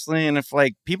 honestly. And if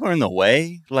like people are in the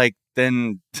way, like,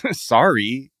 then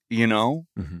sorry,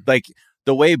 like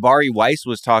the way Bari Weiss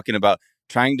was talking about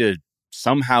trying to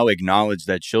somehow acknowledge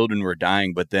that children were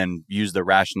dying, but then use the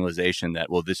rationalization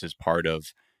that, well, this is part of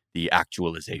the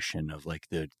actualization of like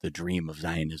the dream of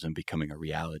Zionism becoming a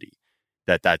reality.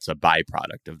 That's a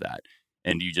byproduct of that.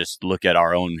 And you just look at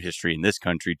our own history in this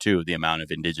country too, the amount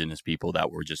of indigenous people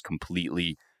that were just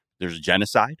completely, there's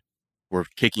genocide. We're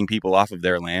kicking people off of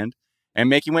their land and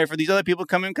making way for these other people to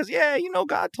come in because,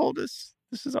 God told us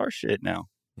this is our shit now.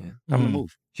 Yeah. I'm gonna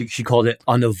move. She called it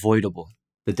unavoidable.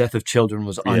 The death of children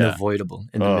was unavoidable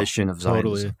in the mission of Zionism.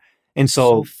 Totally. And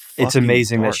so it's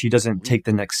amazing that she doesn't take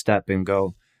the next step and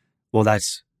go, well,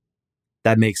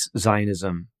 that makes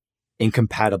Zionism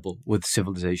incompatible with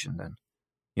civilization then,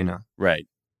 Right.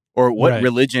 Or what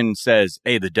religion says,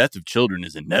 hey, the death of children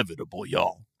is inevitable,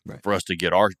 y'all, for us to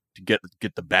get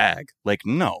the bag. Like,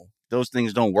 no, those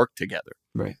things don't work together.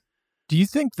 Right. Do you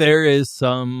think there is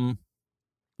some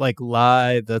like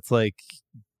lie that's like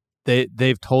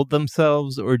they've told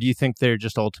themselves, or do you think they're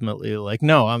just ultimately like,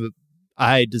 no,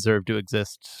 I deserve to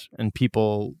exist, and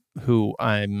people who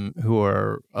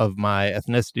are of my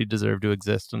ethnicity deserve to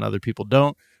exist and other people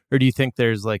don't? Or do you think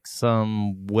there's like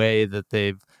some way that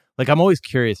they've, like, I'm always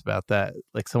curious about that.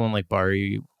 Like someone like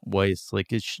Bari Weiss, like,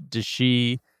 does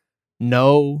she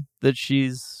know that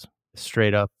she's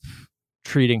straight up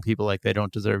treating people like they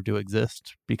don't deserve to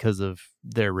exist because of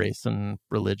their race and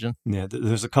religion? Yeah,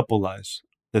 there's a couple lies.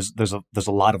 There's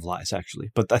a lot of lies, actually.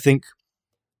 But I think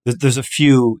there's a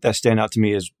few that stand out to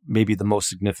me as maybe the most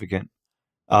significant.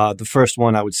 The first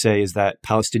one I would say is that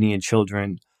Palestinian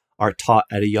children are taught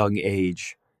at a young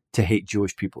age to hate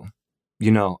Jewish people.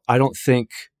 You know, I don't think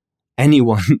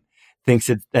anyone thinks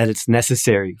that it's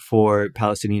necessary for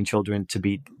Palestinian children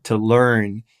to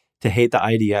learn to hate the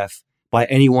IDF by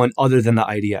anyone other than the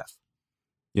IDF.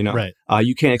 You know, right.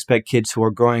 You can't expect kids who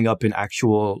are growing up in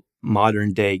actual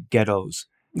modern day ghettos.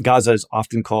 Gaza is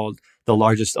often called the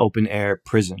largest open air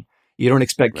prison. You don't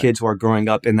expect kids who are growing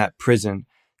up in that prison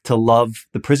to love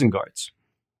the prison guards,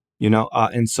 you know?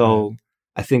 And so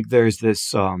I think there's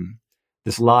this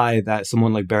lie that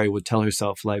someone like Bari would tell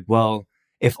herself, like, well,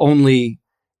 if only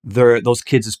those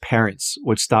kids' parents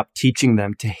would stop teaching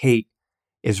them to hate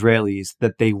Israelis,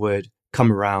 that they would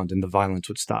come around and the violence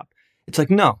would stop. It's like,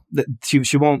 no, that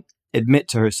she won't admit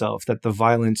to herself that the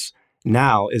violence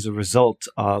now is a result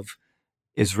of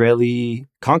Israeli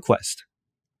conquest,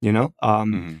 you know?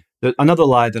 Another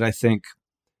lie that I think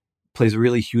plays a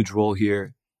really huge role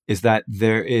here is that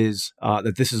there is,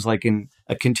 that this is like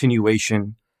a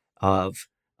continuation of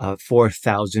a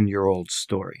 4,000-year-old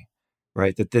story,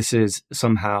 right? That this is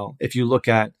somehow, if you look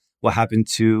at what happened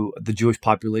to the Jewish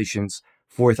populations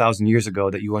 4,000 years ago,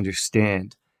 that you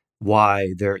understand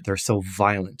why they're so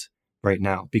violent right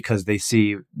now, because they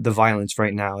see the violence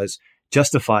right now as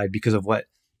justified because of what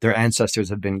their ancestors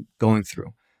have been going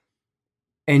through.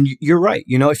 And you're right.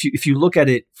 You know, if you look at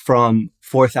it from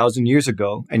 4,000 years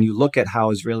ago and you look at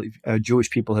how Jewish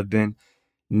people have been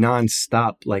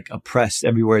nonstop, like, oppressed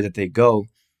everywhere that they go,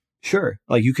 sure,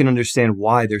 like, you can understand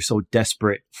why they're so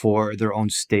desperate for their own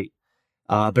state.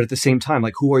 But at the same time,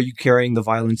 like, who are you carrying the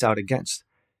violence out against?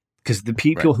 Because the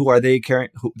people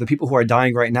the people who are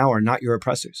dying right now are not your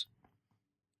oppressors.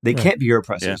 They can't be your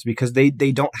oppressors because they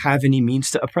don't have any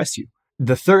means to oppress you.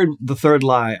 The third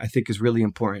lie I think is really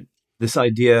important. This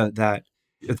idea that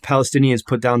if Palestinians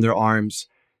put down their arms,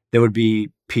 there would be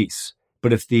peace.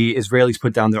 But if the Israelis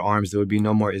put down their arms, there would be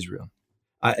no more Israel.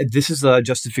 This is a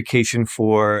justification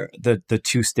for the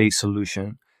two-state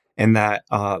solution, and that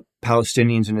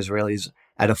Palestinians and Israelis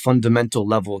at a fundamental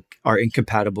level are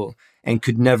incompatible and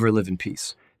could never live in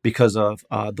peace because of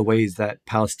the ways that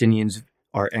Palestinians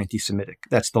are anti-Semitic.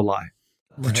 That's the lie.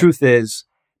 Right. The truth is,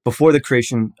 before the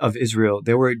creation of Israel,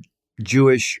 there were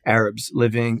Jewish Arabs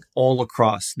living all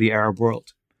across the Arab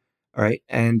world. All right.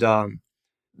 And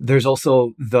there's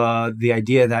also the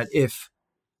idea that if,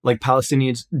 like,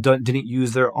 Palestinians didn't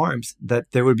use their arms, that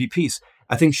there would be peace.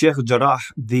 I think Sheikh Jarrah,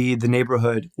 the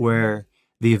neighborhood where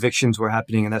the evictions were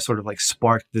happening and that sort of like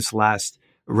sparked this last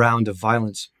round of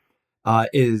violence,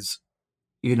 is,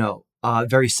 you know,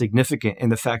 very significant in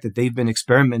the fact that they've been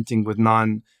experimenting with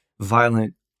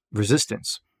non-violent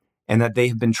resistance, and that they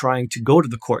have been trying to go to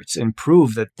the courts and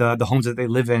prove that the homes that they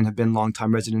live in have been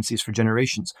long-time residencies for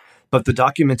generations. But the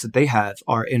documents that they have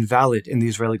are invalid in the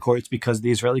Israeli courts because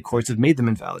the Israeli courts have made them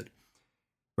invalid,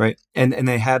 right? And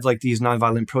they have like these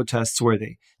nonviolent protests where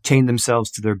they chain themselves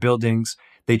to their buildings.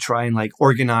 They try and like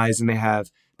organize, and they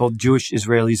have both Jewish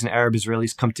Israelis and Arab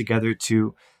Israelis come together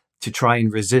to try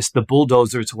and resist the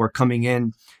bulldozers who are coming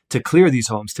in to clear these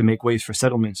homes, to make ways for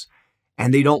settlements.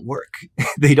 And they don't work.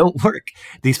 They don't work.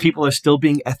 These people are still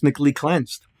being ethnically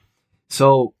cleansed.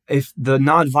 So if the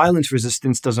nonviolence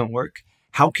resistance doesn't work,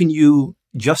 how can you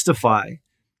justify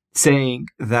saying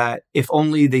that if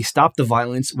only they stop the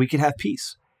violence, we could have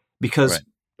peace? Because,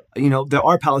 you know, there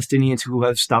are Palestinians who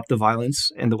have stopped the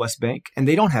violence in the West Bank, and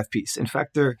they don't have peace. In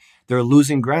fact, they're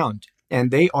losing ground, and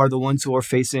they are the ones who are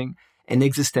facing an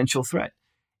existential threat.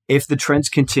 If the trends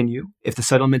continue, if the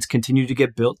settlements continue to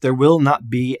get built, there will not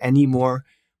be any more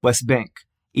West Bank.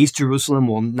 East Jerusalem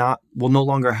will no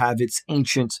longer have its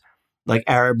ancient, like,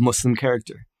 Arab Muslim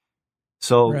character.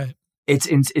 So it's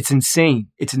insane.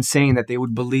 It's insane that they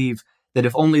would believe that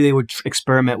if only they would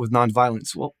experiment with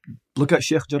nonviolence. Well, look at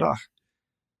Sheikh Jarrah.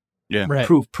 Yeah,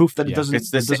 proof that it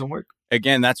doesn't work.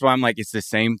 Again, that's why I'm like, it's the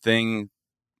same thing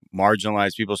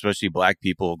marginalized people, especially Black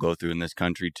people, go through in this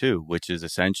country too, which is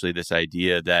essentially this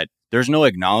idea that there's no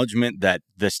acknowledgement that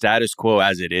the status quo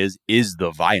as it is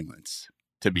the violence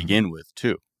to begin with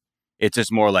too. It's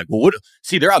just more like, well,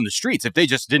 see, they're out in the streets. If they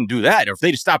just didn't do that, or if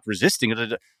they just stopped resisting,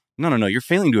 no. You're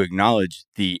failing to acknowledge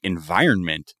the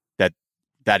environment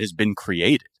that has been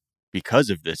created. because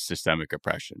of this systemic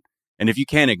oppression. And if you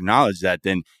can't acknowledge that,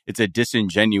 then it's a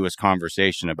disingenuous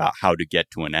conversation about how to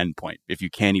get to an endpoint. If you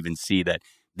can't even see that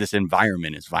this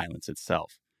environment is violence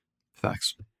itself.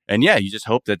 Facts. And yeah, you just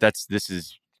hope that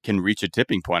can reach a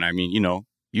tipping point. I mean,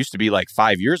 used to be like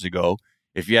 5 years ago,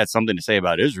 if you had something to say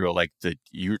about Israel, like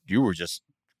you were just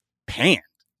panned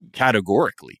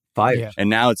categorically. Fired. And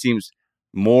now it seems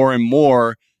more and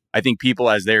more, I think people,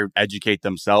 as they educate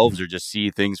themselves or just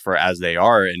see things for as they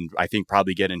are, and I think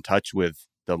probably get in touch with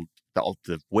all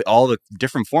the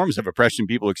different forms of oppression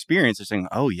people experience, are saying,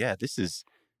 oh yeah, this is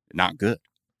not good.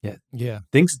 Yeah.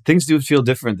 Things do feel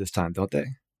different this time, don't they?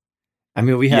 I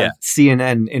mean, we have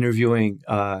CNN interviewing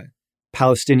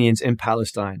Palestinians in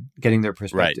Palestine, getting their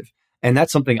perspective. Right. And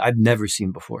that's something I've never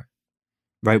seen before,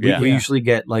 right? We usually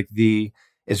get like the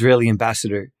Israeli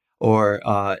ambassador or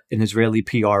an Israeli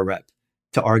PR rep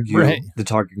to argue the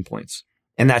talking points.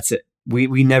 And that's it.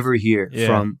 We never hear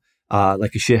from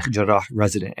like a Sheikh Jarrah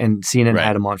resident, and CNN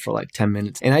had him on for like 10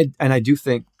 minutes. And I do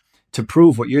think, to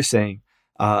prove what you're saying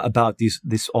about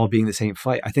this all being the same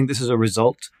fight, I think this is a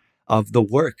result of the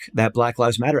work that Black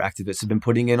Lives Matter activists have been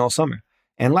putting in all summer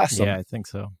and last summer. Yeah, I think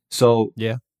so. So,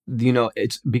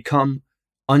 it's become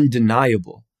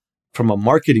undeniable from a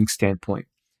marketing standpoint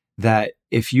that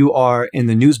if you are in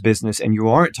the news business and you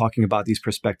aren't talking about these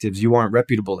perspectives, you aren't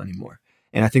reputable anymore.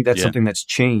 And I think that's something that's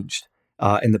changed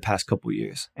in the past couple of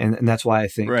years. And that's why I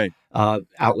think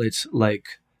outlets like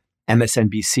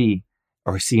MSNBC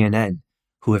or CNN,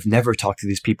 who have never talked to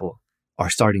these people, are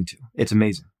starting to. It's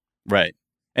amazing. Right.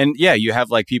 And you have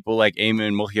like people like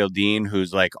Ayman Mohyeldin,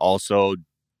 who's like also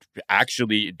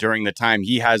actually during the time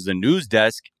he has the news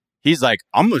desk, he's like,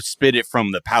 I'm going to spit it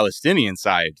from the Palestinian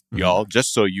side, y'all,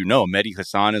 just so you know. Mehdi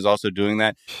Hassan is also doing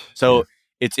that. So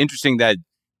it's interesting that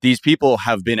these people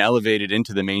have been elevated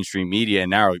into the mainstream media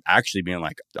and now are actually being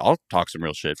like, I'll talk some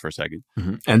real shit for a second.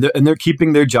 And they're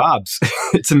keeping their jobs.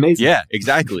 It's amazing. Yeah,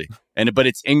 exactly. But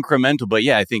it's incremental. But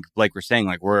I think like we're saying,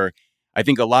 I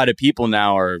think a lot of people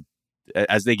now are,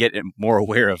 as they get more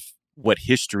aware of what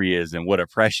history is and what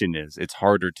oppression is, it's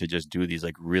harder to just do these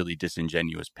like really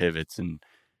disingenuous pivots and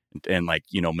like,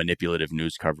 manipulative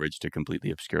news coverage to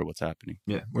completely obscure what's happening.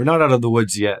 Yeah. We're not out of the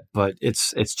woods yet, but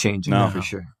it's changing for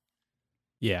sure.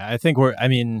 Yeah. I think I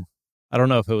don't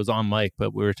know if it was on mic,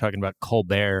 but we were talking about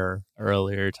Colbert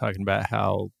earlier, talking about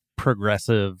how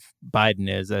progressive Biden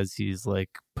is as he's like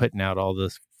putting out all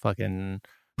this fucking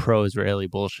pro-Israeli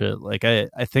bullshit. Like I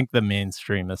think the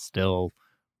mainstream is still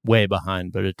way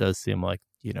behind, but it does seem like,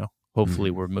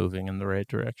 hopefully we're moving in the right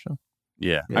direction.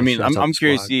 Yeah. I mean, I'm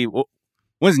curious to see,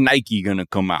 when's Nike going to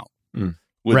come out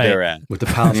with their ad? With the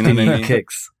Palestinian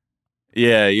kicks.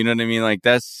 Yeah, you know what I mean? Like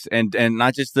that's, and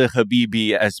not just the Habibi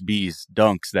SBs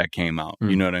dunks that came out,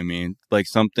 you know what I mean? Like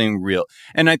something real.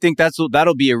 And I think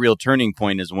that'll be a real turning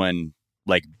point, is when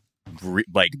like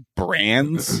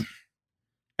brands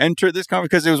enter this conversation.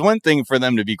 Because it was one thing for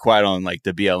them to be quiet on like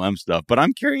the BLM stuff, but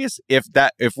I'm curious if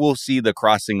we'll see the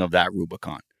crossing of that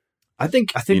Rubicon. I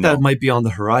think that might be on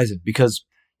the horizon, because,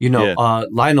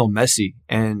 Lionel Messi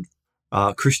and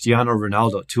Cristiano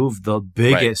Ronaldo, two of the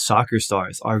biggest soccer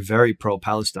stars, are very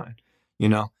pro-Palestine,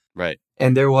 Right.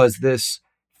 And there was this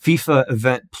FIFA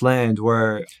event planned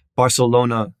where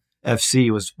Barcelona FC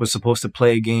was supposed to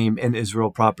play a game in Israel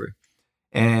proper.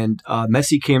 And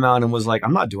Messi came out and was like,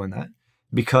 I'm not doing that,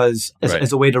 because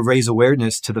as a way to raise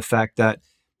awareness to the fact that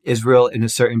Israel, in a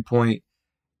certain point,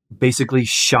 basically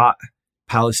shot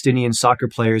Palestinian soccer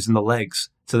players in the legs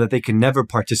so that they can never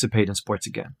participate in sports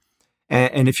again.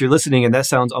 And if you're listening and that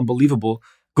sounds unbelievable,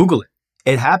 Google it.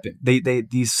 It happened.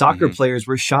 These soccer players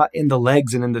were shot in the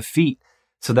legs and in the feet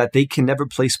so that they can never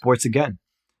play sports again.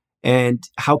 And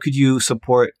how could you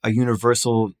support a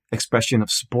universal expression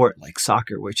of sport like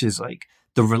soccer, which is like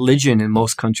the religion in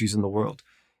most countries in the world,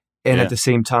 and at the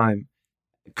same time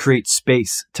create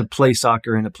space to play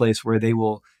soccer in a place where they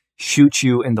will shoot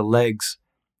you in the legs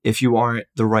if you aren't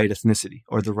the right ethnicity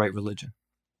or the right religion?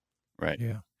 Right.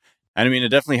 Yeah. And I mean, it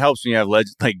definitely helps when you have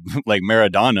legends like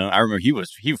Maradona. I remember he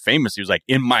was famous. He was like,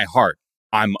 in my heart,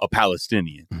 I'm a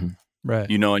Palestinian. Right.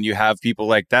 And you have people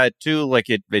like that too. Like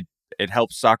it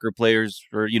helps soccer players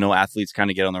or, athletes kind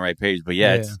of get on the right page. But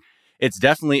it's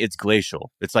definitely, it's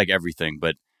glacial. It's like everything.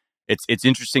 But it's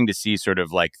interesting to see sort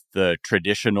of like the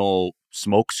traditional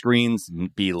smoke screens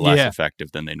be less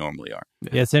effective than they normally are.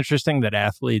 Yeah, it's interesting that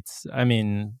athletes, I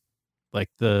mean, like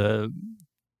the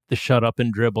shut up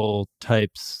and dribble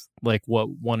types, like what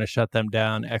want to shut them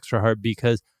down extra hard,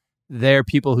 because they're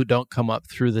people who don't come up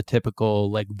through the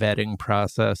typical like vetting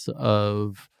process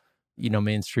of,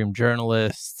 mainstream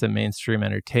journalists and mainstream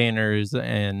entertainers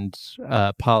and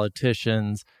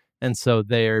politicians. And so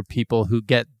they're people who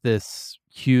get this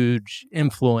huge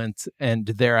influence, and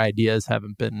their ideas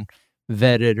haven't been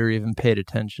vetted or even paid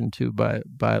attention to by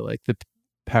like the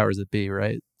powers that be,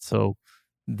 right? So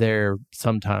they're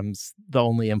sometimes the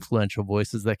only influential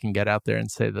voices that can get out there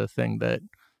and say the thing that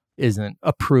isn't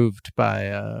approved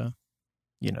by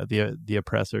the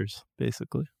oppressors,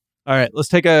 basically. All right, let's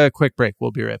take a quick break.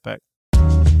 We'll be right back.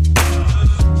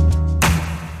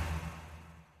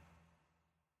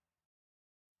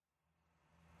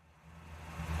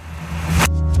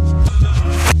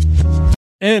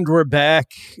 And we're back.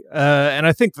 And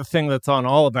I think the thing that's on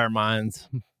all of our minds,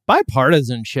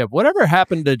 bipartisanship, whatever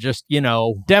happened to just,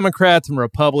 Democrats and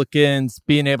Republicans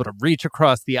being able to reach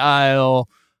across the aisle?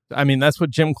 I mean, that's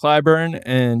what Jim Clyburn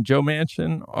and Joe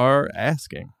Manchin are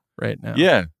asking right now.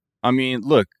 Yeah. I mean,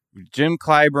 look, Jim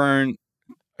Clyburn,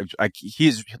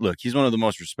 he's one of the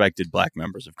most respected Black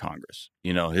members of Congress.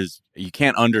 You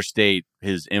can't understate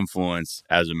his influence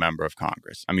as a member of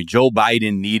Congress. I mean, Joe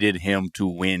Biden needed him to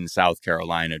win South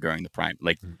Carolina during the prime.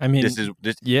 Like, I mean, this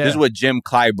is what Jim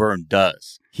Clyburn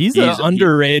does. He's an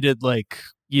underrated,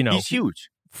 he's huge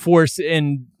force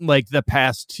in like the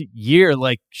past year.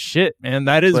 Like, shit, man,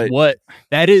 that is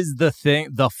the thing,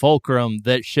 the fulcrum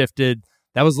that shifted.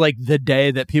 That was like the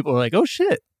day that people were like, oh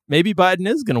shit, maybe Biden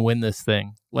is going to win this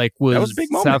thing. That was a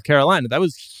big moment. South Carolina. That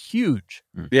was huge.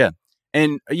 Yeah.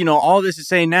 And, all this to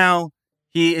say now,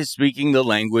 he is speaking the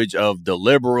language of the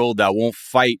liberal that won't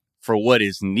fight for what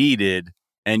is needed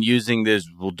and using this,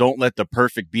 well, don't let the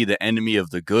perfect be the enemy of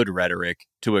the good rhetoric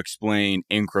to explain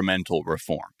incremental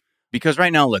reform. Because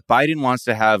right now, look, Biden wants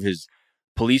to have his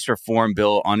police reform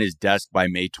bill on his desk by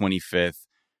May 25th.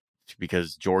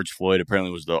 Because George Floyd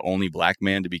apparently was the only Black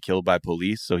man to be killed by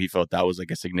police. So he felt that was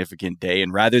like a significant day.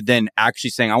 And rather than actually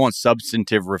saying, I want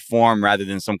substantive reform rather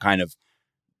than some kind of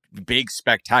big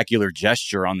spectacular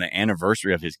gesture on the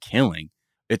anniversary of his killing,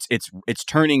 it's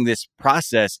turning this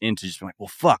process into just like,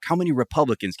 well, fuck, how many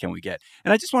Republicans can we get?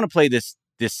 And I just want to play this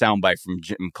soundbite from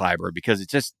Jim Clyburn because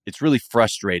it's really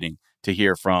frustrating to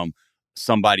hear from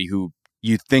somebody who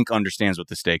you think understands what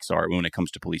the stakes are when it comes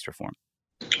to police reform.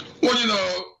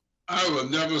 Well, I will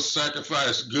never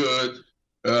sacrifice good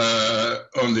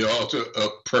on the altar of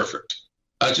perfect.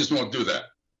 I just won't do that.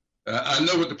 I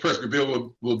know what the perfect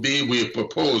bill will be. We have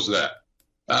proposed that.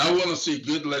 I want to see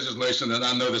good legislation, and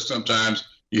I know that sometimes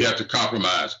you have to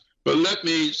compromise. But let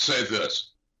me say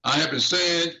this. I have been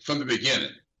saying from the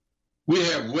beginning, we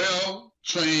have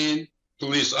well-trained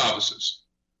police officers.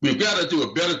 We've got to do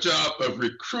a better job of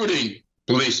recruiting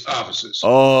police officers.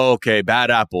 Oh, okay.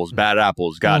 Bad apples.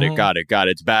 Got it.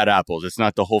 It's bad apples. It's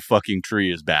not the whole fucking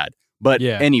tree is bad. But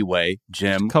anyway,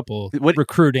 Jim,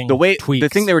 recruiting tweaks. The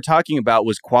thing they were talking about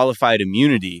was qualified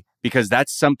immunity, because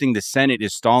that's something the Senate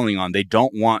is stalling on. They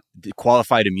don't want the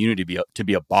qualified immunity to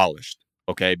be abolished,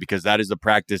 okay? Because that is the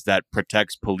practice that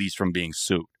protects police from being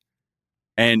sued.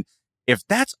 And if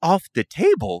that's off the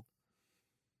table,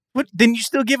 then you're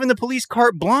still giving the police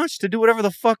carte blanche to do whatever the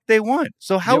fuck they want.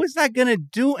 So how is that going to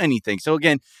do anything? So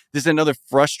again, this is another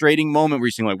frustrating moment where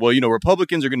you're saying like, well,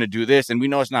 Republicans are going to do this and we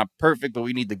know it's not perfect, but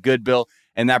we need the good bill.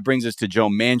 And that brings us to Joe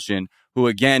Manchin, who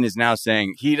again is now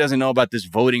saying he doesn't know about this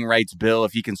voting rights bill,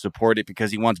 if he can support it,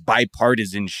 because he wants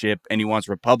bipartisanship and he wants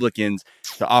Republicans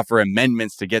to offer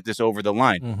amendments to get this over the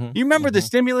line. Mm-hmm. You remember the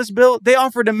stimulus bill? They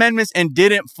offered amendments and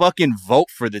didn't fucking vote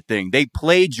for the thing. They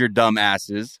played your dumb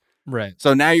asses. Right.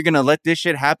 So now you're going to let this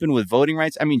shit happen with voting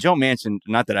rights? I mean, Joe Manchin,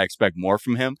 not that I expect more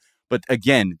from him, but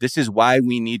again, this is why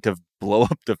we need to blow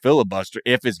up the filibuster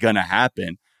if it's going to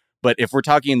happen. But if we're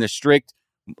talking in the strict,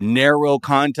 narrow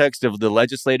context of the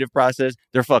legislative process,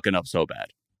 they're fucking up so bad.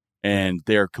 And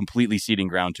they're completely ceding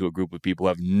ground to a group of people who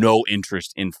have no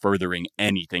interest in furthering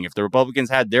anything. If the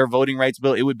Republicans had their voting rights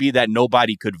bill, it would be that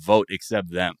nobody could vote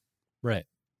except them. Right.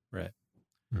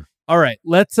 All right,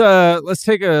 let's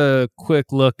take a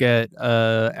quick look at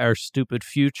our stupid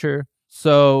future.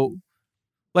 So,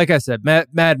 like I said,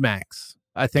 Mad Max.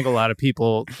 I think a lot of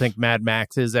people think Mad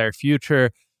Max is our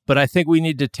future, but I think we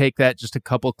need to take that just a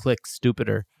couple clicks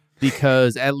stupider,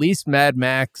 because at least Mad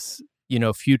Max,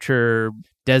 future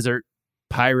desert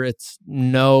pirates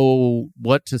know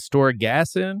what to store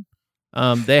gas in.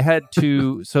 They had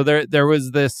to. So there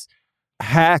was this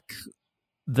hack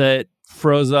that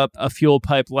froze up a fuel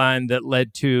pipeline that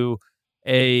led to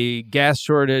a gas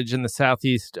shortage in the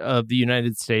southeast of the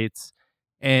United States.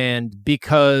 And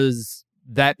because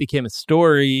that became a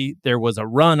story, there was a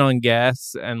run on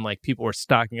gas and people were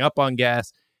stocking up on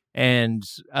gas, and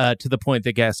to the point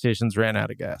that gas stations ran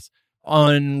out of gas.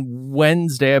 On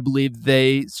Wednesday, I believe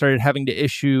they started having to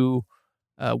issue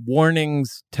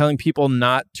warnings telling people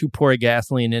not to pour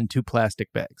gasoline into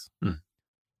plastic bags.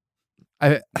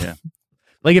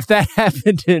 Like if that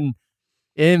happened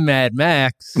in Mad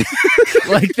Max,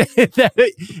 like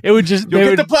it would just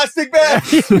get the plastic bag.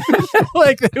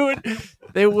 Like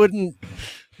they wouldn't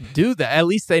do that. At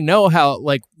least they know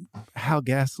how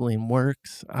gasoline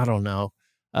works. I don't know.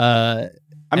 I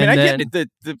get it.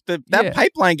 That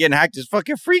pipeline getting hacked is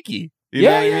fucking freaky. You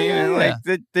know what I mean? Like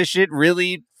the shit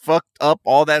really fucked up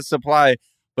all that supply.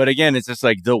 But again, it's just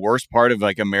like the worst part of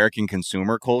like American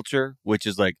consumer culture, which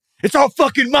is like, it's all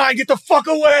fucking mine. Get the fuck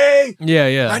away.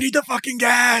 Yeah. I need the fucking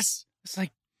gas. It's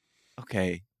like,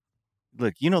 okay,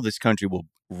 look, this country will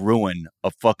ruin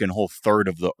a fucking whole third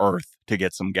of the earth to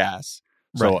get some gas.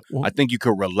 So I think you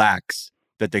could relax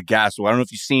that the gas will, I don't know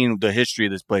if you've seen the history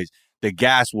of this place. The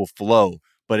gas will flow,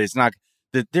 but it's not.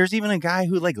 There's even a guy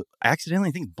who like accidentally,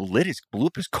 I think, blew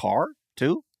up his car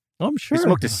too. I'm sure. He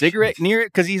smoked a cigarette near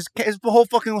it because his whole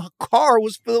fucking car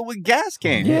was filled with gas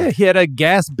cans. Yeah, he had a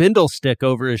gas bindle stick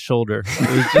over his shoulder.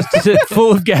 It was just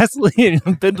full of gasoline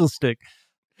and bindle stick.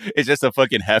 It's just a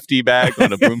fucking hefty bag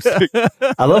on a broomstick.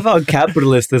 I love how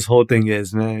capitalist this whole thing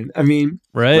is, man. I mean,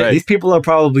 right. These people are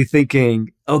probably thinking,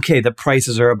 okay, the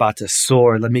prices are about to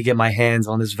soar. Let me get my hands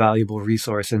on this valuable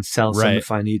resource and sell some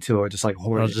if I need to, or just like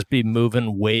hoard it. I'll just be moving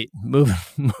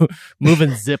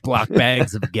Ziploc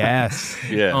bags of gas.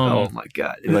 Yeah. Oh my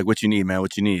God. You're like, what you need, man?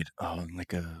 What you need? Oh,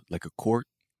 like a quart?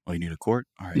 Oh, you need a quart?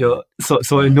 All right. Yo,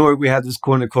 so in Newark, we have this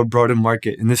corner called Broad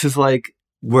Market, and this is like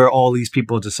where all these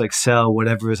people just like sell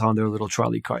whatever is on their little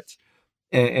trolley carts.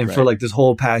 And for like this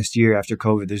whole past year after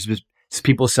COVID, there's just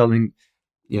people selling,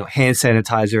 hand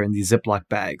sanitizer in these Ziploc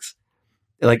bags,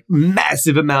 like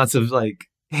massive amounts of like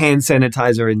hand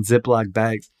sanitizer in Ziploc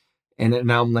bags. And then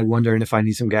now I'm like wondering if I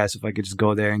need some gas, if I could just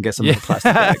go there and get some in a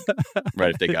plastic bag.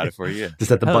 Right, if they got it for you. Just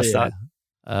at the bus stop.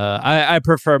 I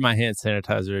prefer my hand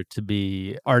sanitizer to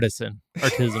be artisanal.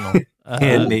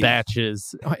 Handmade.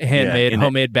 Batches, handmade,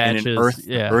 homemade batches.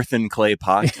 In an earth and clay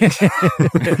pot.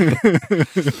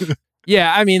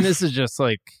 Yeah, I mean, this is just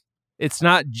like, it's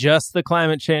not just the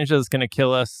climate change that's going to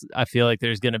kill us. I feel like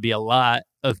there's going to be a lot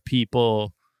of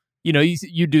people,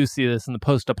 you do see this in the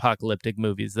post-apocalyptic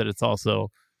movies, that it's also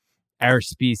our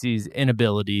species'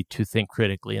 inability to think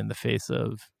critically in the face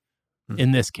of,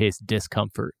 in this case,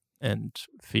 discomfort and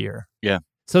fear. Yeah.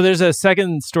 So there's a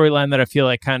second storyline that I feel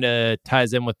like kind of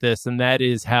ties in with this, and that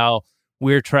is how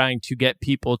we're trying to get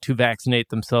people to vaccinate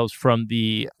themselves from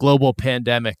the global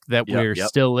pandemic that we're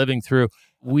still living through.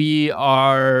 We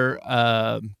are...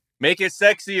 Make it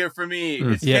sexier for me.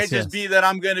 It can't just be that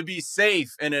I'm going to be safe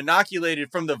and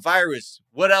inoculated from the virus.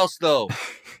 What else, though?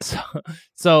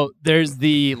 So there's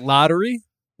the lottery,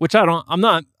 which I'm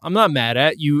not mad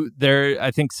at. There, I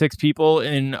think 6 people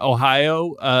in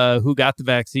Ohio who got the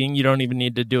vaccine. You don't even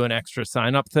need to do an extra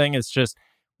sign-up thing. It's just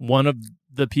one of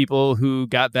the people who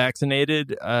got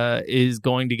vaccinated is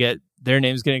going to get, their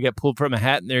name's going to get pulled from a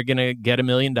hat, and they're going to get $1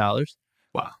 million.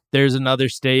 Wow. There's another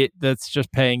state that's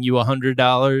just paying you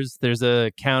 $100. There's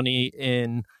a county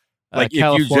in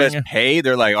California. If you just pay,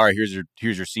 they're like, all right, here's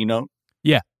your C note.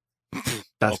 Yeah.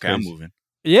 That's okay. I'm moving.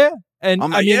 Yeah. And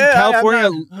California,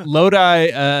 Lodi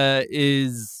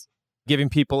is giving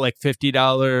people like $50,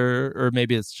 or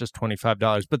maybe it's just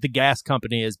 $25. But the gas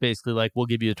company is basically like, we'll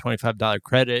give you a $25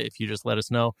 credit if you just let us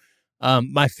know.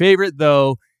 My favorite,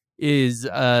 though, is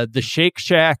the Shake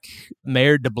Shack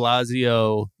Mayor de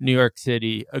Blasio, New York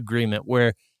City agreement,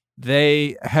 where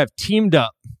they have teamed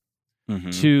up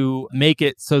to make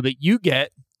it so that you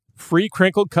get free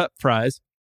crinkled cut fries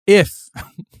if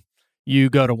you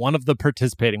go to one of the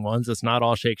participating ones. It's not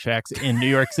all Shake Shacks in New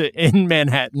York City, in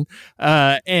Manhattan.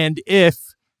 And if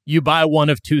you buy one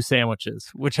of 2 sandwiches,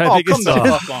 which I think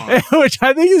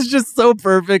is just so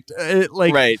perfect.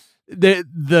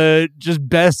 The just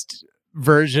best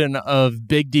version of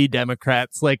Big D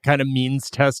Democrats, like kind of means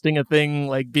testing a thing,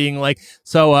 like being like,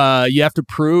 so you have to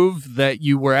prove that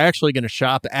you were actually going to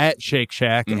shop at Shake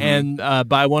Shack and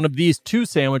buy one of these 2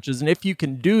 sandwiches. And if you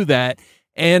can do that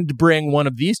and bring one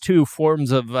of these 2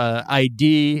 forms of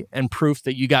ID and proof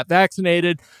that you got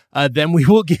vaccinated, then we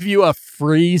will give you a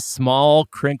free small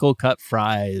crinkle cut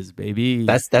fries, baby.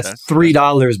 That's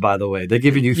 $3, by the way. They're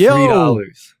giving you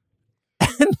 $3.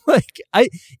 And like,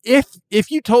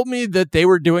 if you told me that they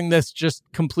were doing this just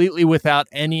completely without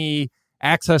any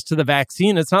access to the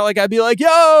vaccine, it's not like I'd be like,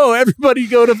 yo, everybody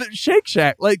go to the Shake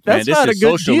Shack. Like, that's not a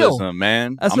good deal,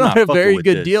 man. That's not a very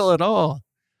good deal at all.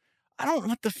 I don't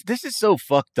know this is so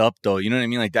fucked up, though. You know what I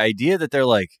mean? Like, the idea that they're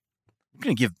like,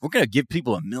 we're gonna give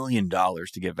people $1 million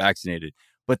to get vaccinated,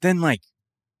 but then like,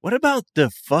 what about the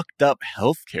fucked up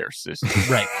healthcare system?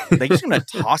 Right? They're just gonna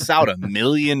toss out $1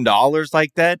 million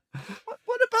like that.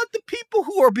 What about the people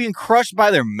who are being crushed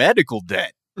by their medical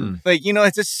debt? Like,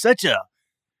 it's just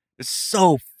it's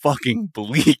so fucking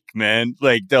bleak, man.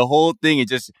 Like the whole thing, it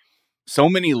just so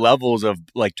many levels of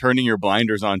like turning your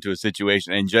blinders onto a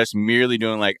situation and just merely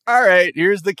doing like, all right,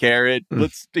 here's the carrot.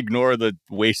 Let's ignore the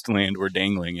wasteland we're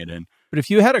dangling it in. But if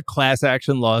you had a class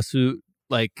action lawsuit,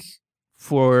 like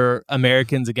for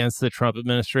Americans against the Trump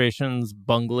administration's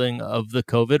bungling of the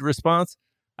COVID response,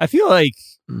 I feel like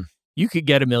you could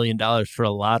get $1 million for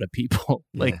a lot of people,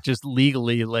 like just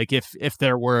legally, like if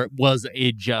there was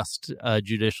a just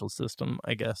judicial system,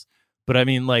 I guess. But I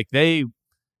mean, like they,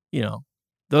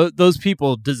 those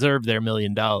people deserve their $1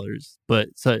 million, but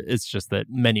so it's just that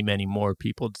many, many more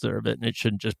people deserve it, and it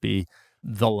shouldn't just be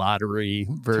the lottery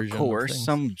version. To coerce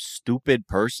some stupid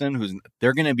person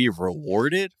they're going to be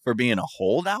rewarded for being a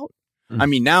holdout. I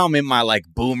mean, now I'm in my like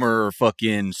boomer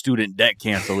fucking student debt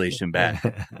cancellation bag.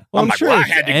 Well, I'm like, sure I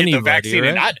had to get the vaccine,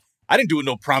 right? and I didn't do it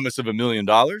no promise of $1 million.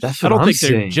 I don't think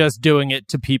they're just doing it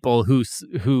to people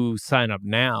who sign up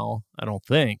now. I don't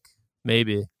think.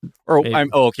 Maybe. Maybe.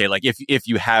 Okay. Like if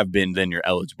you have been, then you're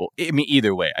eligible. I mean,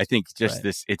 either way, I think just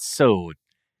this. It's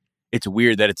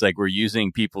weird that it's like we're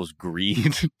using people's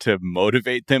greed to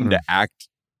motivate them to act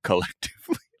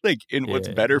collectively, like in what's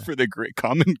better for the great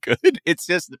common good.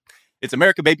 It's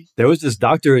America, baby. There was this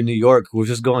doctor in New York who was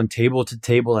just going table to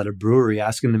table at a brewery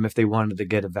asking them if they wanted to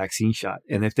get a vaccine shot.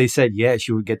 And if they said yes,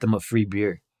 she would get them a free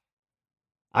beer.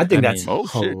 I think that's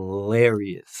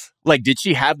hilarious. Like, did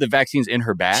she have the vaccines in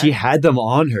her bag? She had them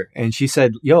on her. And she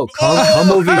said, yo,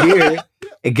 come over here.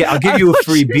 And I'll give you a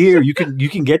free beer. You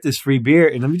can get this free beer.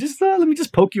 And let me just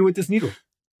poke you with this needle.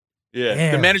 Yeah.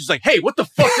 Damn. The manager's like, hey, what the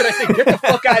fuck did I say? Get the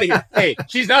fuck out of here. Hey,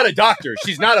 she's not a doctor.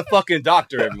 She's not a fucking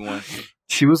doctor, everyone.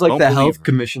 She was like the health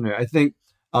commissioner. I think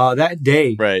that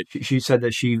day, right? She said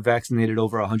that she vaccinated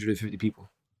over 150 people.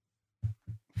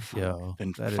 Yeah,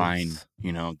 then fine.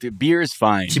 The beer is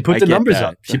fine. She put the numbers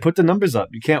up. She put the numbers up.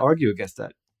 You can't argue against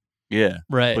that. Yeah,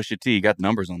 right. Pusha T got the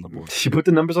numbers on the board. She put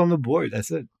the numbers on the board. That's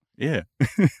it. Yeah,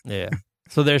 yeah.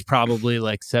 So there's probably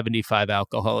like 75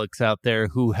 alcoholics out there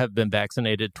who have been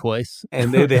vaccinated twice.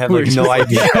 And they have like no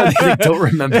idea. They don't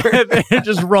remember. They're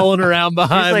just rolling around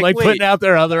behind, like putting out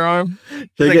their other arm.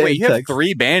 Wait, you have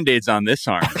 3 Band-Aids on this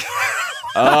arm.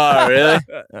 Oh, really?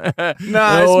 No, it's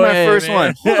my first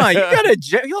one. Hold on, you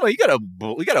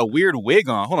got a weird wig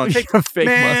on. Hold on, take a fake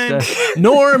mustache.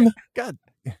 Norm. God.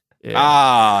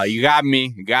 Yeah. You got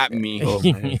me. You got me. Oh,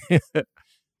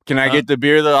 can I get the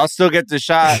beer though? I'll still get the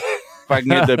shot. I can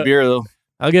get the beer, though.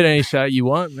 I'll get any shot you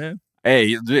want, man.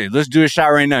 Hey, let's do a shot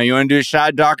right now. You want to do a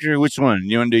shot, doctor? Which one?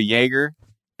 You want to do Jaeger?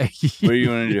 What do you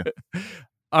want to do?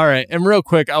 All right. And real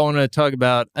quick, I want to talk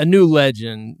about a new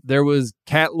legend. There was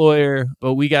Cat Lawyer,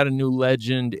 but we got a new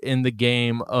legend in the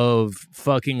game of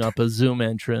fucking up a Zoom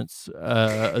entrance,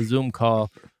 a Zoom call.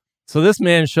 So this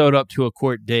man showed up to a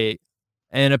court date,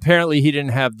 and apparently he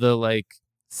didn't have the,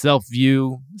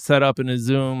 self-view set up in his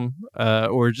Zoom,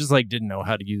 or just didn't know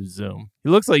how to use Zoom. He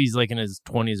looks like he's in his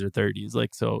 20s or 30s,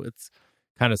 so it's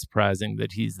kind of surprising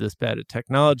that he's this bad at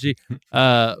technology.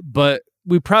 But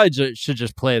we probably should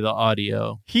just play the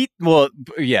audio.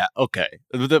 Yeah, okay.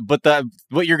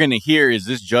 What you're going to hear is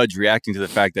this judge reacting to the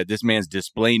fact that this man's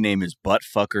display name is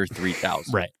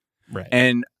Buttfucker3000. Right.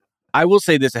 And I will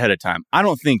say this ahead of time. I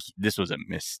don't think this was a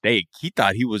mistake. He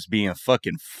thought he was being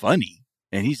fucking funny.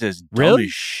 And he says, dumb as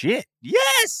shit.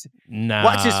 Yes. Nah.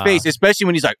 Watch his face, especially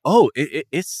when he's like, oh,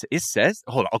 it says.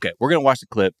 Hold on. Okay, we're going to watch the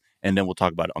clip, and then we'll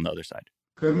talk about it on the other side.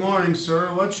 Good morning,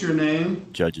 sir. What's your name?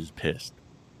 Judge is pissed.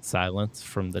 Silence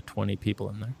from the 20 people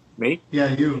in there. Me?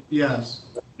 Yeah, you. Yes.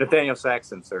 Nathaniel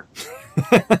Saxon, sir.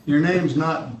 Your name's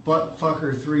not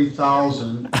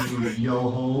Buttfucker3000, you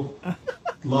yo-ho.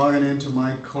 Logging into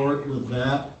my court with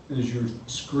that as your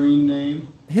screen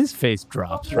name. His face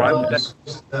drops. Right. I'll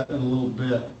discuss that in a little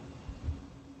bit.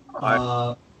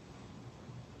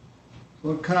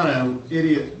 What kind of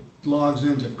idiot logs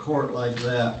into court like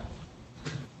that?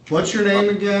 What's your name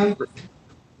again?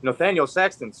 Nathaniel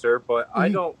Saxton, sir, but I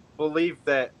don't believe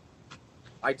that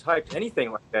I typed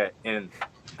anything like that in.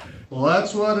 Well,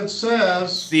 that's what it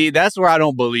says. See, that's where I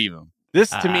don't believe him. This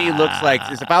to me looks like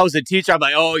if I was a teacher, I'm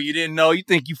like, oh, you didn't know? You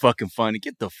think you fucking funny?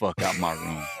 Get the fuck out my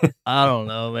room. I don't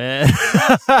know, man.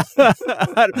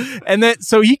 And then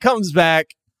so he comes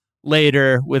back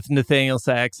later with Nathaniel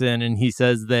Saxon, and he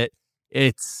says that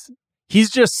he's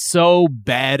just so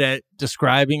bad at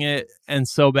describing it, and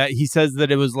so bad. He says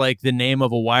that it was like the name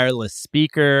of a wireless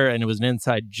speaker, and it was an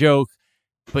inside joke.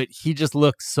 But he just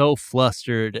looks so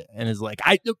flustered and is like,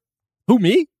 who,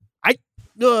 me?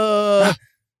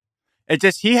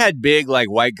 He had big,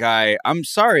 white guy, I'm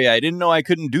sorry, I didn't know I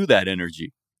couldn't do that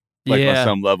energy. On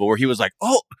some level where he was like,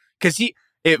 oh, because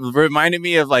It reminded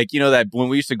me of like, you know, that when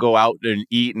we used to go out and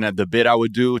eat and the bit I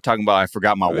would do talking about I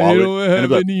forgot my wallet. I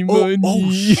don't have any money.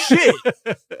 Oh, shit.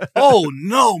 Oh,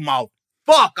 no,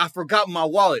 fuck, I forgot my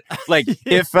wallet. Like,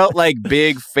 it felt like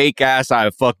big, fake ass, I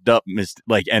fucked up,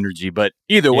 like, energy. But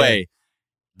either way,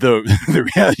 the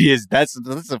reality is that's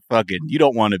a fucking, you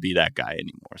don't want to be that guy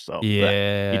anymore. So,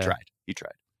 yeah. He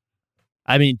tried.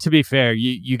 I mean, to be fair,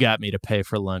 you got me to pay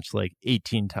for lunch like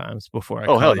 18 times before I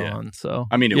caught on. So,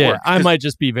 I mean, it worked. I might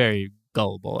just be very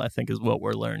gullible, I think is what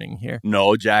we're learning here.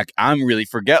 No, Jack, I'm really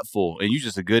forgetful, and you're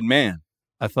just a good man.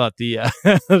 I thought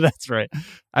that's right.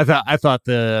 I thought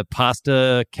the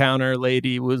pasta counter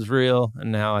lady was real,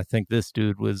 and now I think this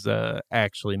dude was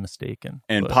actually mistaken.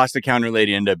 And pasta counter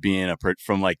lady ended up being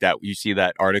from like that. You see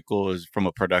that article is from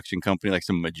a production company, like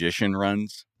some magician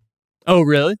runs. Oh,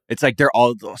 really? It's like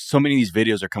so many of these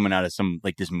videos are coming out of some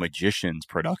like this magician's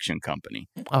production company.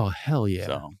 Oh, hell yeah.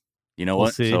 So, you know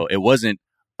what? So it wasn't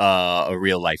a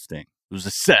real life thing. It was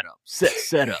a setup.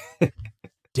 Setup.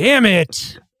 Damn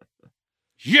it.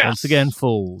 Yes. Once again,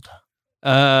 fooled.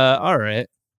 All right.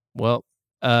 Well,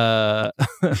 I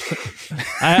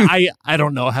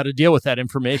don't know how to deal with that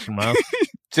information, Miles.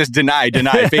 Just deny.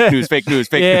 Fake news.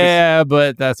 Yeah,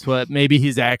 but that's what. Maybe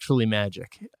he's actually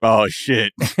magic. Oh,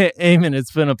 shit. Eamon,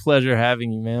 it's been a pleasure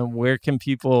having you, man. Where can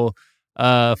people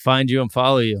find you and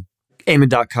follow you?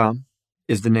 Eamon.com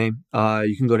is the name.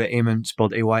 You can go to Eamon,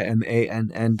 spelled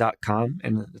AYMANN.com,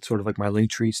 and it's sort of like my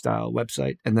Linktree style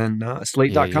website. And then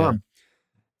Slate.com. Yeah.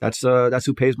 That's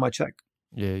who pays my check.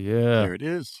 Yeah. There it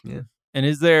is. Yeah. And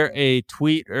is there a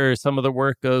tweet or some of the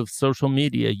work of social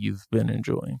media you've been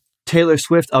enjoying? Taylor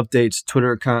Swift updates,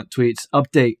 Twitter account tweets.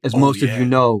 Update, as most of you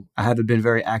know, I haven't been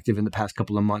very active in the past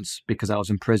couple of months because I was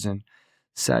in prison.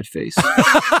 Sad face.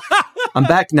 I'm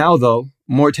back now, though.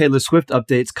 More Taylor Swift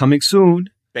updates coming soon.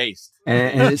 Based.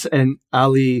 And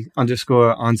Ali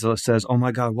 _Anza says, "Oh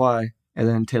my God, why?" And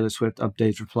then Taylor Swift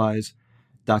updates replies, ...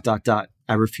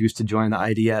 I refuse to join the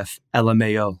IDF.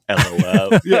 LMAO.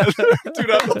 LOL. Yeah.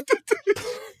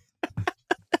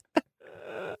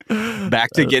 Back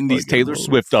to getting these Taylor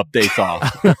Swift updates off.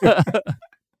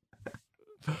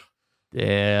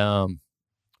 Damn.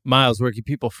 Miles, where can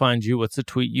people find you? What's the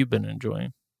tweet you've been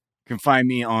enjoying? You can find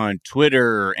me on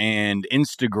Twitter and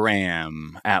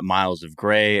Instagram at Miles of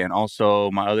Gray, and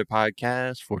also my other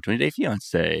podcast, 420 Day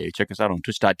Fiance. Check us out on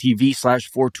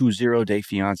twitch.tv/420 Day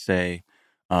Fiance.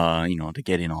 To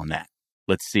get in on that.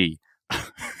 Let's see.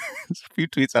 There's a few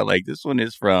tweets I like. This one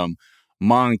is from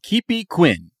Monkeepy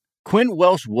Quinn. Quinn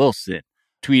Welsh Wilson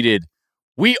tweeted,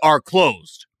 "We are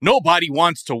closed. Nobody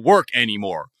wants to work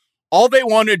anymore. All they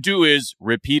want to do is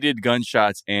repeated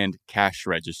gunshots and cash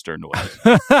register noise."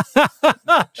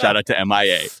 Shout out to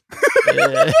MIA.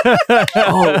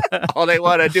 All they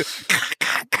want to do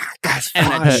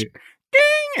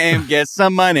and get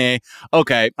some money.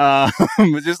 Okay.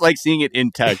 Just like seeing it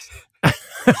in text.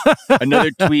 Another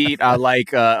tweet I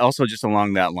like, also just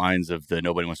along that lines of the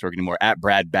nobody wants to work anymore, at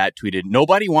Brad Bat tweeted,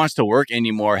 "Nobody wants to work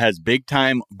anymore has big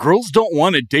time girls don't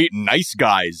want to date nice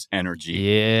guys energy."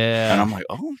 Yeah. And I'm like,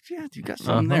 oh yeah, you got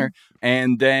something there.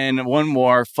 And then one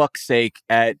more, fuck's sake,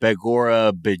 at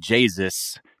Begora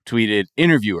Bejesus tweeted,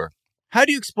 "Interviewer, how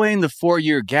do you explain the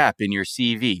 4-year gap in your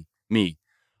CV?" Me,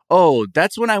 "Oh,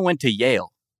 that's when I went to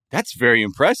Yale." "That's very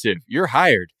impressive. You're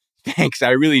hired. Thanks.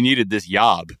 I really needed this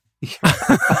job."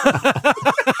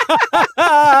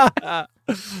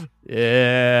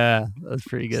 Yeah, that's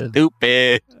pretty good.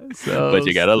 Stupid. But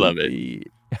you gotta love it.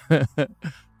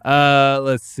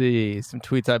 Let's see. Some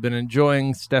tweets I've been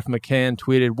enjoying. Steph McCann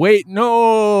tweeted, "Wait,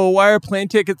 no, why are plane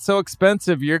tickets so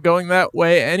expensive? You're going that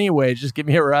way anyway. Just give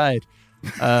me a ride."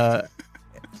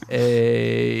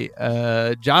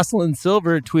 Jocelyn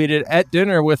Silver tweeted, "At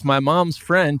dinner with my mom's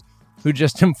friend who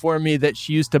just informed me that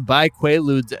she used to buy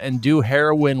Quaaludes and do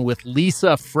heroin with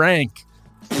Lisa Frank,"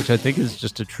 which I think is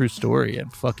just a true story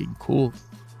and fucking cool.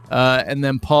 And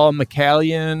then Paul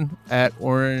McCallion at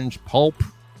Orange Pulp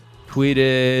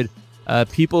tweeted,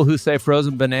 "People who say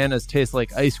frozen bananas taste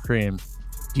like ice cream.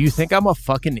 Do you think I'm a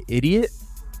fucking idiot?"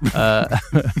 I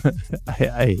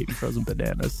hate frozen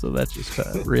bananas, so that just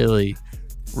really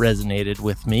resonated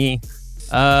with me.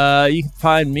 You can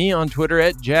find me on Twitter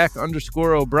at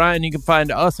Jack_O'Brien. You can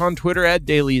find us on Twitter at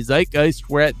Daily Zeitgeist.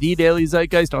 We're at The Daily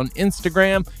Zeitgeist on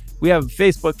Instagram. We have a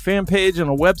Facebook fan page and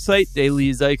a website,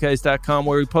 dailyzeitgeist.com,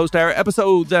 where we post our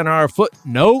episodes and our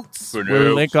footnotes. Where we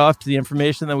link off to the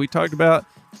information that we talked about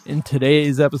in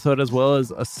today's episode, as well as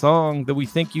a song that we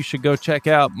think you should go check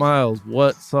out. Miles,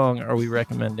 what song are we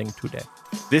recommending today?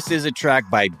 This is a track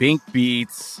by Bink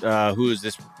Beats, who is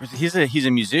this? He's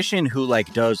a musician who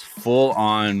like does full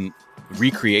on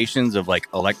recreations of like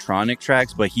electronic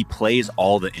tracks, but he plays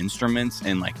all the instruments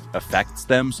and like affects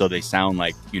them so they sound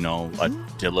like, you know, a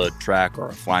Dilla track or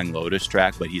a Flying Lotus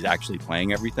track, but he's actually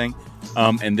playing everything.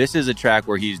 And this is a track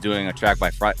where he's doing a track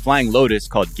by Flying Lotus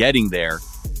called Getting There,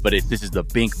 but this is the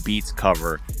Bink Beats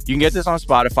cover. You can get this on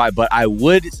Spotify, but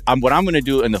what I'm going to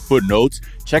do in the footnotes,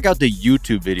 check out the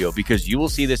YouTube video, because you will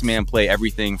see this man play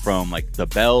everything from like the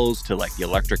bells to like the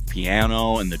electric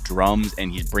piano and the drums,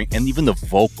 and and even the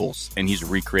vocals, and he's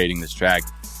recreating this track.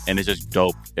 And it's just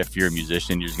dope. If you're a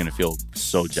musician, you're just going to feel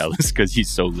so jealous because he's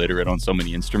so literate on so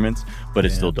many instruments, but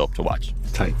it's still dope to watch.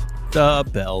 Tight. The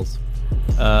bells.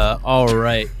 All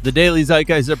right. The Daily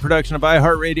Zeitgeist is a production of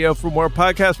iHeartRadio. For more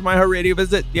podcasts from iHeartRadio,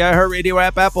 visit the iHeartRadio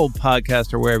app, Apple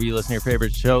Podcast, or wherever you listen to your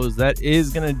favorite shows. That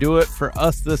is going to do it for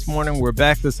us this morning. We're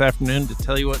back this afternoon to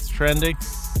tell you what's trending.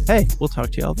 Hey, we'll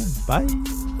talk to you all then. Bye.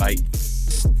 Bye.